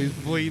side while he's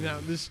bleeding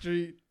out in the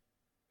street.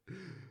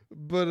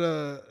 But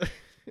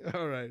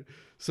all right.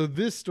 So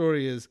this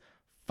story is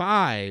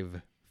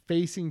 5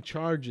 facing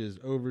charges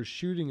over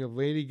shooting of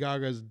Lady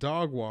Gaga's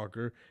dog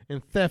walker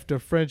and theft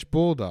of French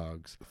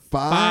bulldogs.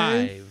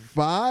 5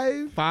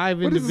 Five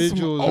what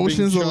individuals. Is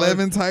this, Ocean's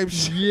 11 type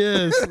shit.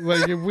 Yes,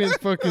 like it went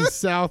fucking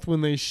south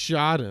when they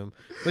shot him.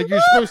 Like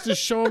you're supposed to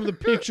show him the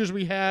pictures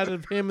we had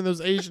of him and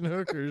those Asian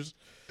hookers.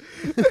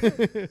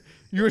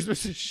 You were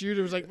supposed to shoot.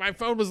 It was like my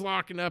phone was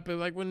locking up. It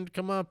like wouldn't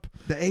come up.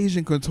 The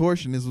Asian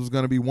contortionist was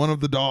going to be one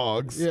of the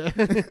dogs. Yeah,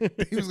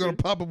 He was going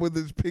to pop up with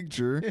his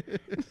picture.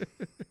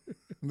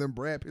 And then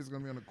Brad Pitt's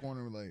going to be on the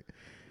corner like,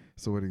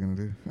 so what are you going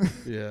to do?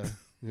 yeah.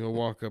 You'll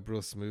walk up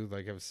real smooth,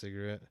 like have a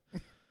cigarette.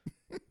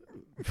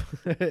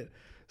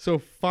 So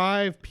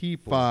 5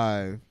 people.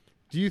 5.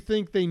 Do you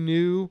think they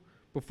knew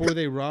before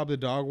they robbed the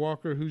dog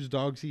walker whose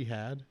dogs he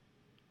had?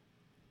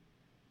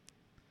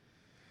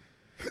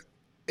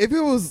 If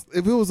it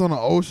was on an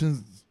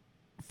Ocean's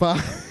 5,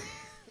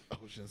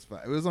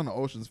 it was on the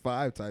Ocean's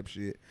 5 type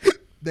shit.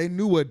 They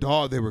knew what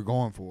dog they were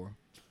going for.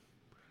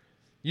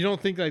 You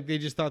don't think like they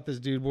just thought this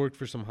dude worked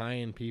for some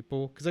high-end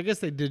people? Because I guess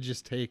they did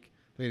just take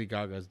Lady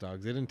Gaga's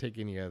dogs. They didn't take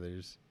any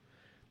others.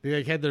 They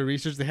like had their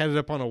research. They had it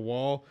up on a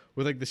wall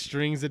with like the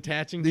strings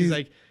attaching. He's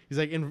like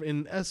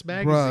in Us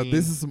magazine. Bruh,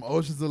 this is some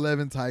Ocean's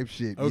 11 type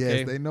shit. Okay.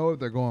 Yes, they know what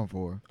they're going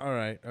for. All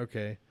right,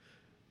 okay.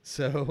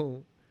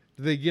 So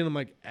do they get him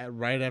like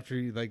right after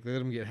he like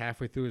let him get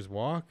halfway through his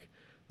walk?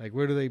 Like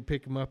where do they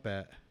pick him up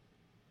at?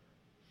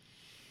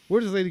 Where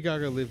does Lady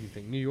Gaga live? You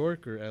think New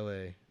York or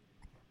L.A.?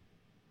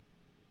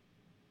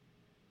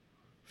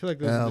 I feel like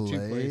those are the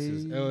 2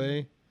 places.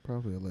 L.A.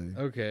 Probably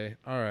L.A. Okay,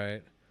 all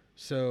right.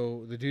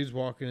 So the dude's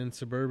walking in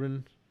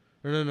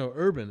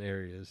urban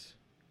areas,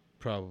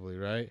 probably,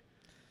 right?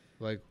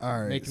 Like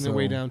all right, making their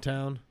way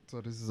downtown. So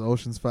this is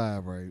Ocean's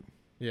 5, right?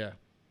 Yeah.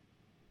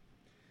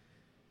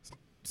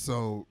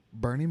 So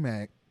Bernie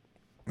Mac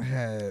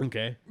had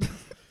Okay.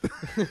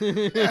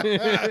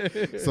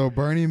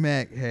 Bernie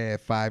Mac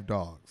had 5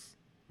 dogs,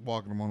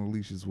 walking them on a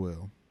leash as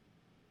well.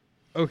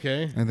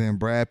 Okay. And then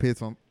Brad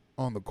Pitt's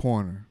on the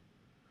corner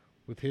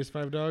With his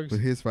 5 dogs?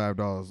 with his 5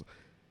 dogs.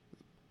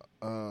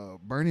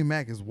 Bernie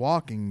Mac is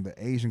walking the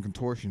Asian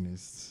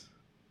contortionist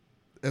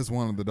as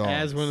one of the dogs.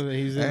 As one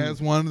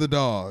of the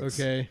dogs.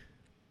 Okay.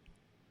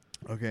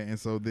 Okay, and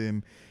so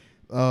then,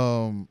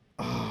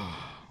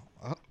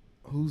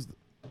 who's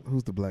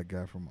the black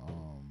guy from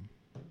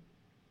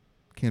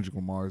Kendrick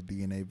Lamar's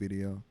DNA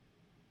video?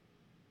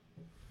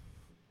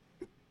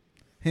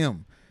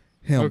 Him.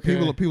 Him. Okay.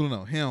 People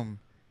know him.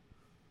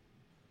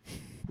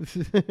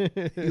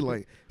 He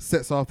like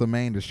sets off the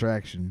main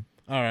distraction.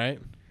 All right.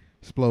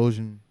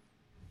 Explosion.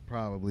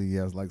 Probably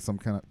yes, like some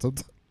kind of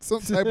some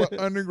type of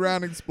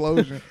underground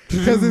explosion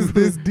because it's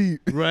this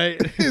deep.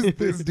 Right. It's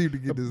this deep to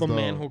get this The dog.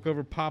 manhole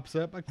cover pops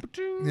up like.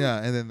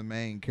 Yeah, and then the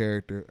main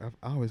character.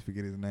 I always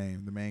forget his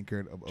name. The main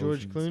character of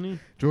George Oceans. Clooney.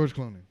 George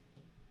Clooney.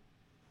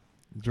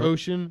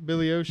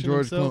 Billy Ocean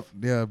George himself.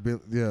 yeah,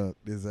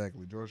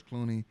 exactly. George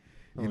Clooney.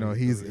 You know,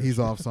 he's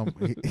off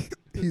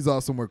he's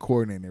off somewhere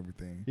coordinating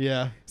everything.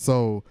 Yeah.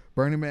 So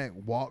Bernie Mac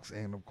walks,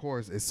 and of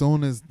course, as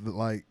soon as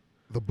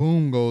the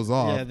boom goes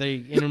off, Yeah, they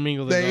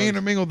intermingle. they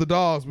intermingle the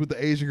dogs with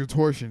the Asian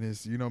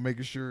contortionists. You know,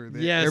 making sure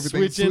that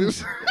everything's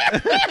switching.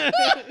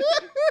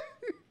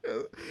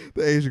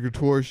 The Asian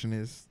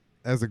contortionist,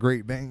 as a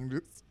Great Dane,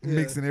 just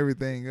mixing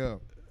everything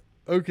up.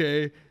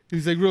 Okay.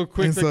 He's like real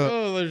quick, And like,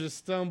 so- there's a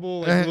stumble,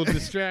 like a little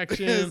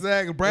distraction.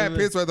 Exactly. Brad And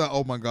Pitt's right there.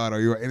 Oh my God,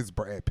 are you right? And it's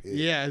Brad Pitt.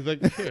 Yeah, he's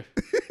like, "Here,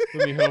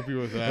 let me help you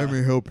with that. Let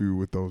me help you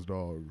with those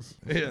dogs.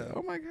 Yeah.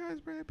 Oh my God,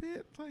 it's Brad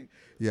Pitt. It's like,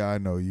 yeah, I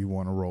know you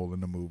want to roll in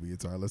the movie.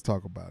 It's all right. Let's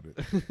talk about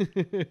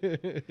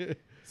it.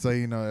 So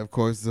you know, of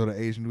course, so the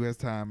Asian dude has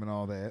time and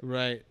all that.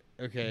 Right.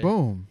 Okay.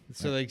 Boom.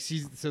 So like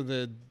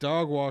the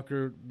dog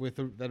walker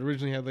that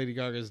originally had Lady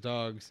Gaga's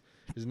dogs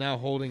is now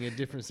holding a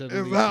different set of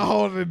It's leashes. not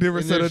holding a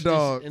different set of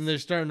dogs. And they're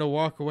starting to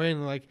walk away, and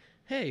they're like,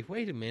 "Hey,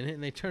 wait a minute!"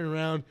 And they turn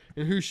around,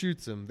 and who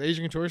shoots them? The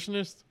Asian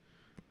contortionist?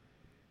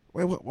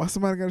 Wait, what? Why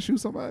somebody got to shoot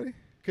somebody?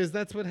 Because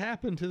that's what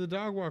happened to the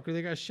dog walker.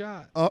 They got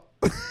shot. Oh.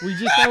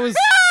 That was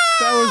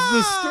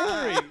the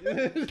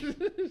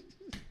story.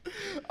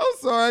 I'm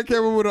sorry, I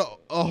came up with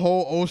a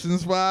whole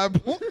Ocean's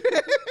 5.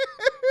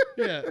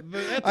 Yeah, but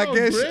that's I all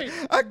guess- great.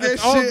 I guess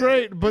that's all shit-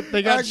 great, but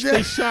they guess-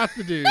 shot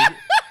the dude.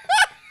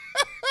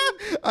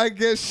 I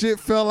guess shit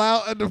fell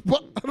out at the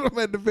bottom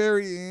at the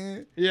very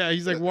end. Yeah,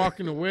 he's like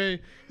walking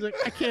away. He's like,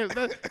 I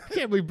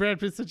can't believe Brad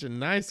Pitt's such a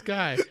nice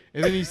guy.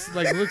 And then he's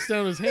like looks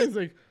down at his hands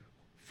like,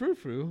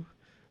 Frou-Frou,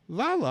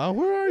 Lala,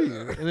 where are you?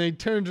 And then he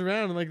turns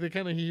around and like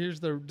he hears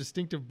the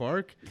distinctive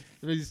bark.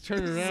 And he's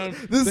turning around.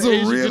 This is The a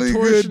Asian really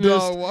good contortionist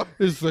dog walk.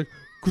 It's like,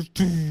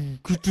 "Kutu,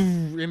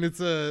 kutu," and it's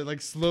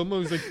like slow mo.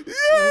 He's like, Yes,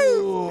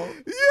 "Oh,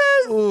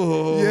 yes,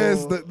 oh."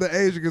 yes. The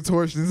Asian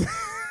contortionist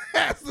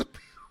has to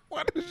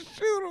want to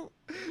shoot him.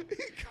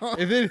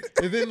 And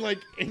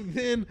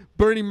then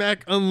Bernie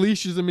Mac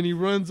unleashes him and he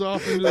runs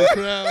off into the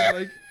crowd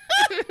like.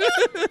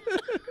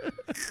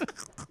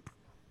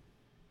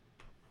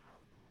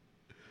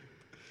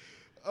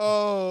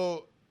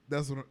 Oh,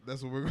 that's what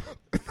we're going.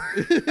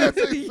 That's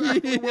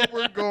exactly what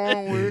we're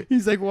going with.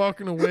 He's like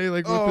walking away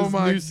like with Oh this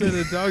my new set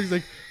of dogs. He's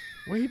like,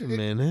 wait a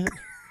minute.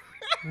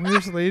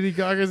 Where's Lady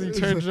Gaga? As he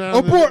turns around.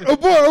 Abort!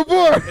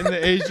 And the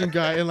Asian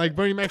guy and like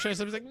Bernie Mac tries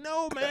to, he's like,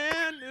 no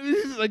man. And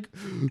he's like,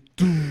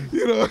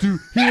 You know,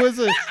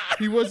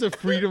 he was a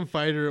freedom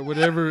fighter at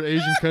whatever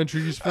Asian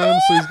country he's from,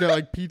 so he's got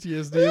like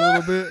PTSD a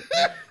little bit.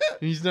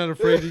 And he's not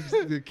afraid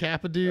to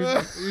cap a dude.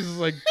 He's just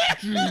like,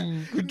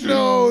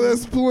 no,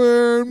 that's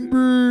Plan B.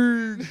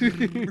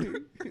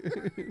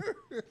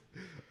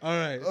 all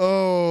right.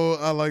 Oh,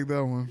 I like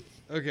that one.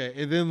 Okay,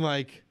 and then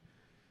like,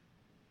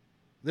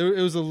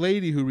 it was a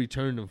lady who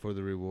returned him for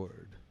the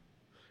reward,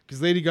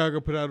 because Lady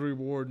Gaga put out a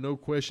reward, no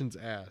questions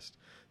asked.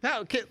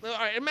 All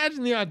right,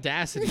 imagine the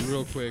audacity,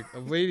 real quick,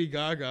 of Lady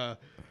Gaga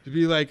to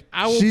be like,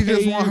 "I will." She pay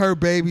just you. want her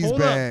babies Hold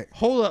back.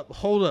 Up,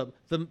 hold up.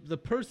 The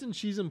person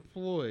she's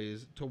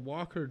employs to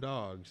walk her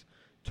dogs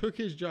took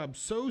his job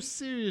so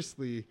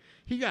seriously,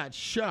 he got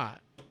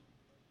shot.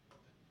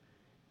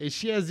 And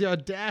she has the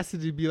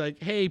audacity to be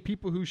like, "Hey,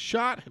 people who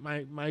shot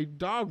my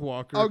dog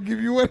walker, I'll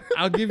give you what.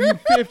 I'll give you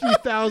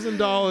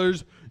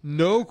 $50,000,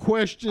 no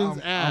questions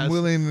asked. I'm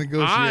willing to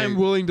negotiate. I'm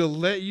willing to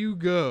let you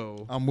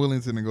go I'm willing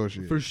to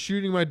negotiate. for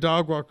shooting my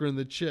dog walker in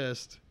the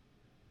chest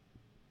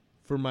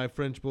for my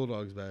French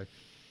bulldogs back."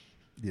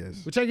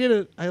 Yes. Which I get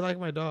it. I like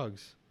my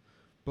dogs,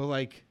 but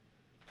like,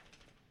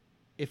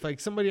 if like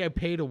somebody I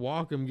pay to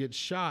walk them gets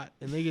shot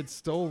and they get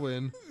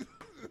stolen,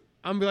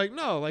 I'm be like,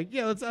 no, like,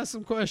 yeah, let's ask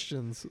some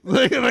questions.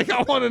 like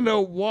I want to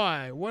know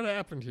why. What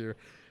happened here?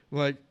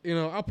 Like,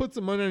 I'll put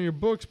some money on your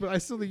books, but I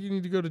still think you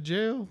need to go to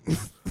jail.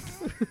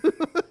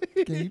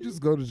 Can you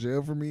just go to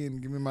jail for me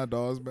and give me my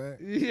dogs back?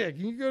 Yeah,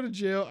 can you go to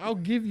jail? I'll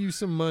give you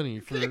some money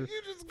for go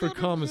to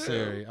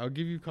commissary. I'll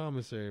give you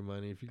commissary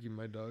money if you give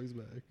my dogs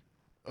back.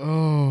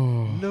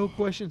 Oh. No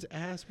questions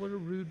asked. What a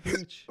rude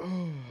bitch.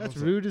 That's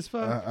rude as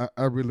fuck.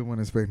 I really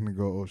wasn't expecting to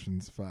go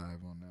Ocean's 5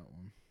 on that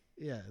one.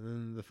 Yeah,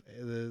 and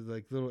then the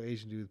like little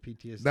Asian dude with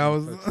PTSD. That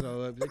was- fucks it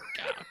all up. He's like,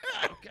 "Cow,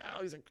 cow,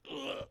 cow." He's like,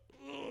 ugh,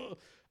 ugh.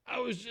 I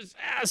was just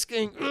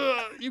asking.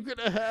 Ugh, you could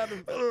have had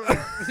him.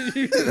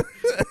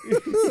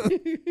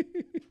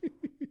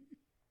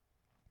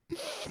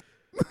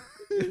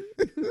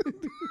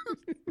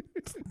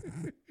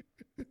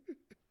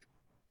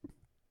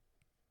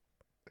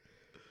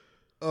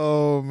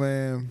 Oh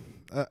man,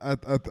 I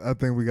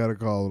think we gotta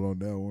call it on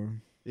that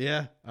one.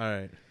 Yeah. All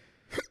right.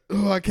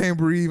 Oh, I can't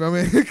breathe. I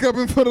mean,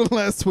 coming for the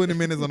last 20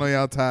 minutes. I know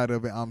y'all tired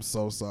of it. I'm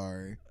so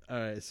sorry. All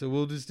right, so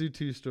we'll just do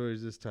 2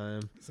 stories this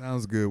time.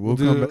 Sounds good. We'll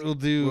come back.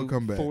 We'll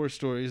come back. 4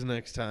 stories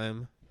next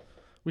time.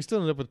 We still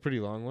ended up with a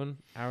pretty long one,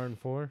 1 hour and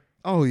 4.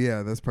 Oh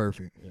yeah, that's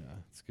perfect. Yeah,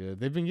 it's good.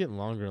 They've been getting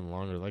longer and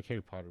longer, like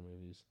Harry Potter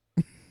movies.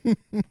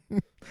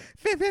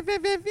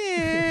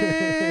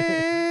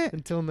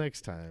 Until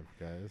next time,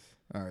 guys.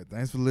 All right,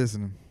 thanks for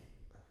listening.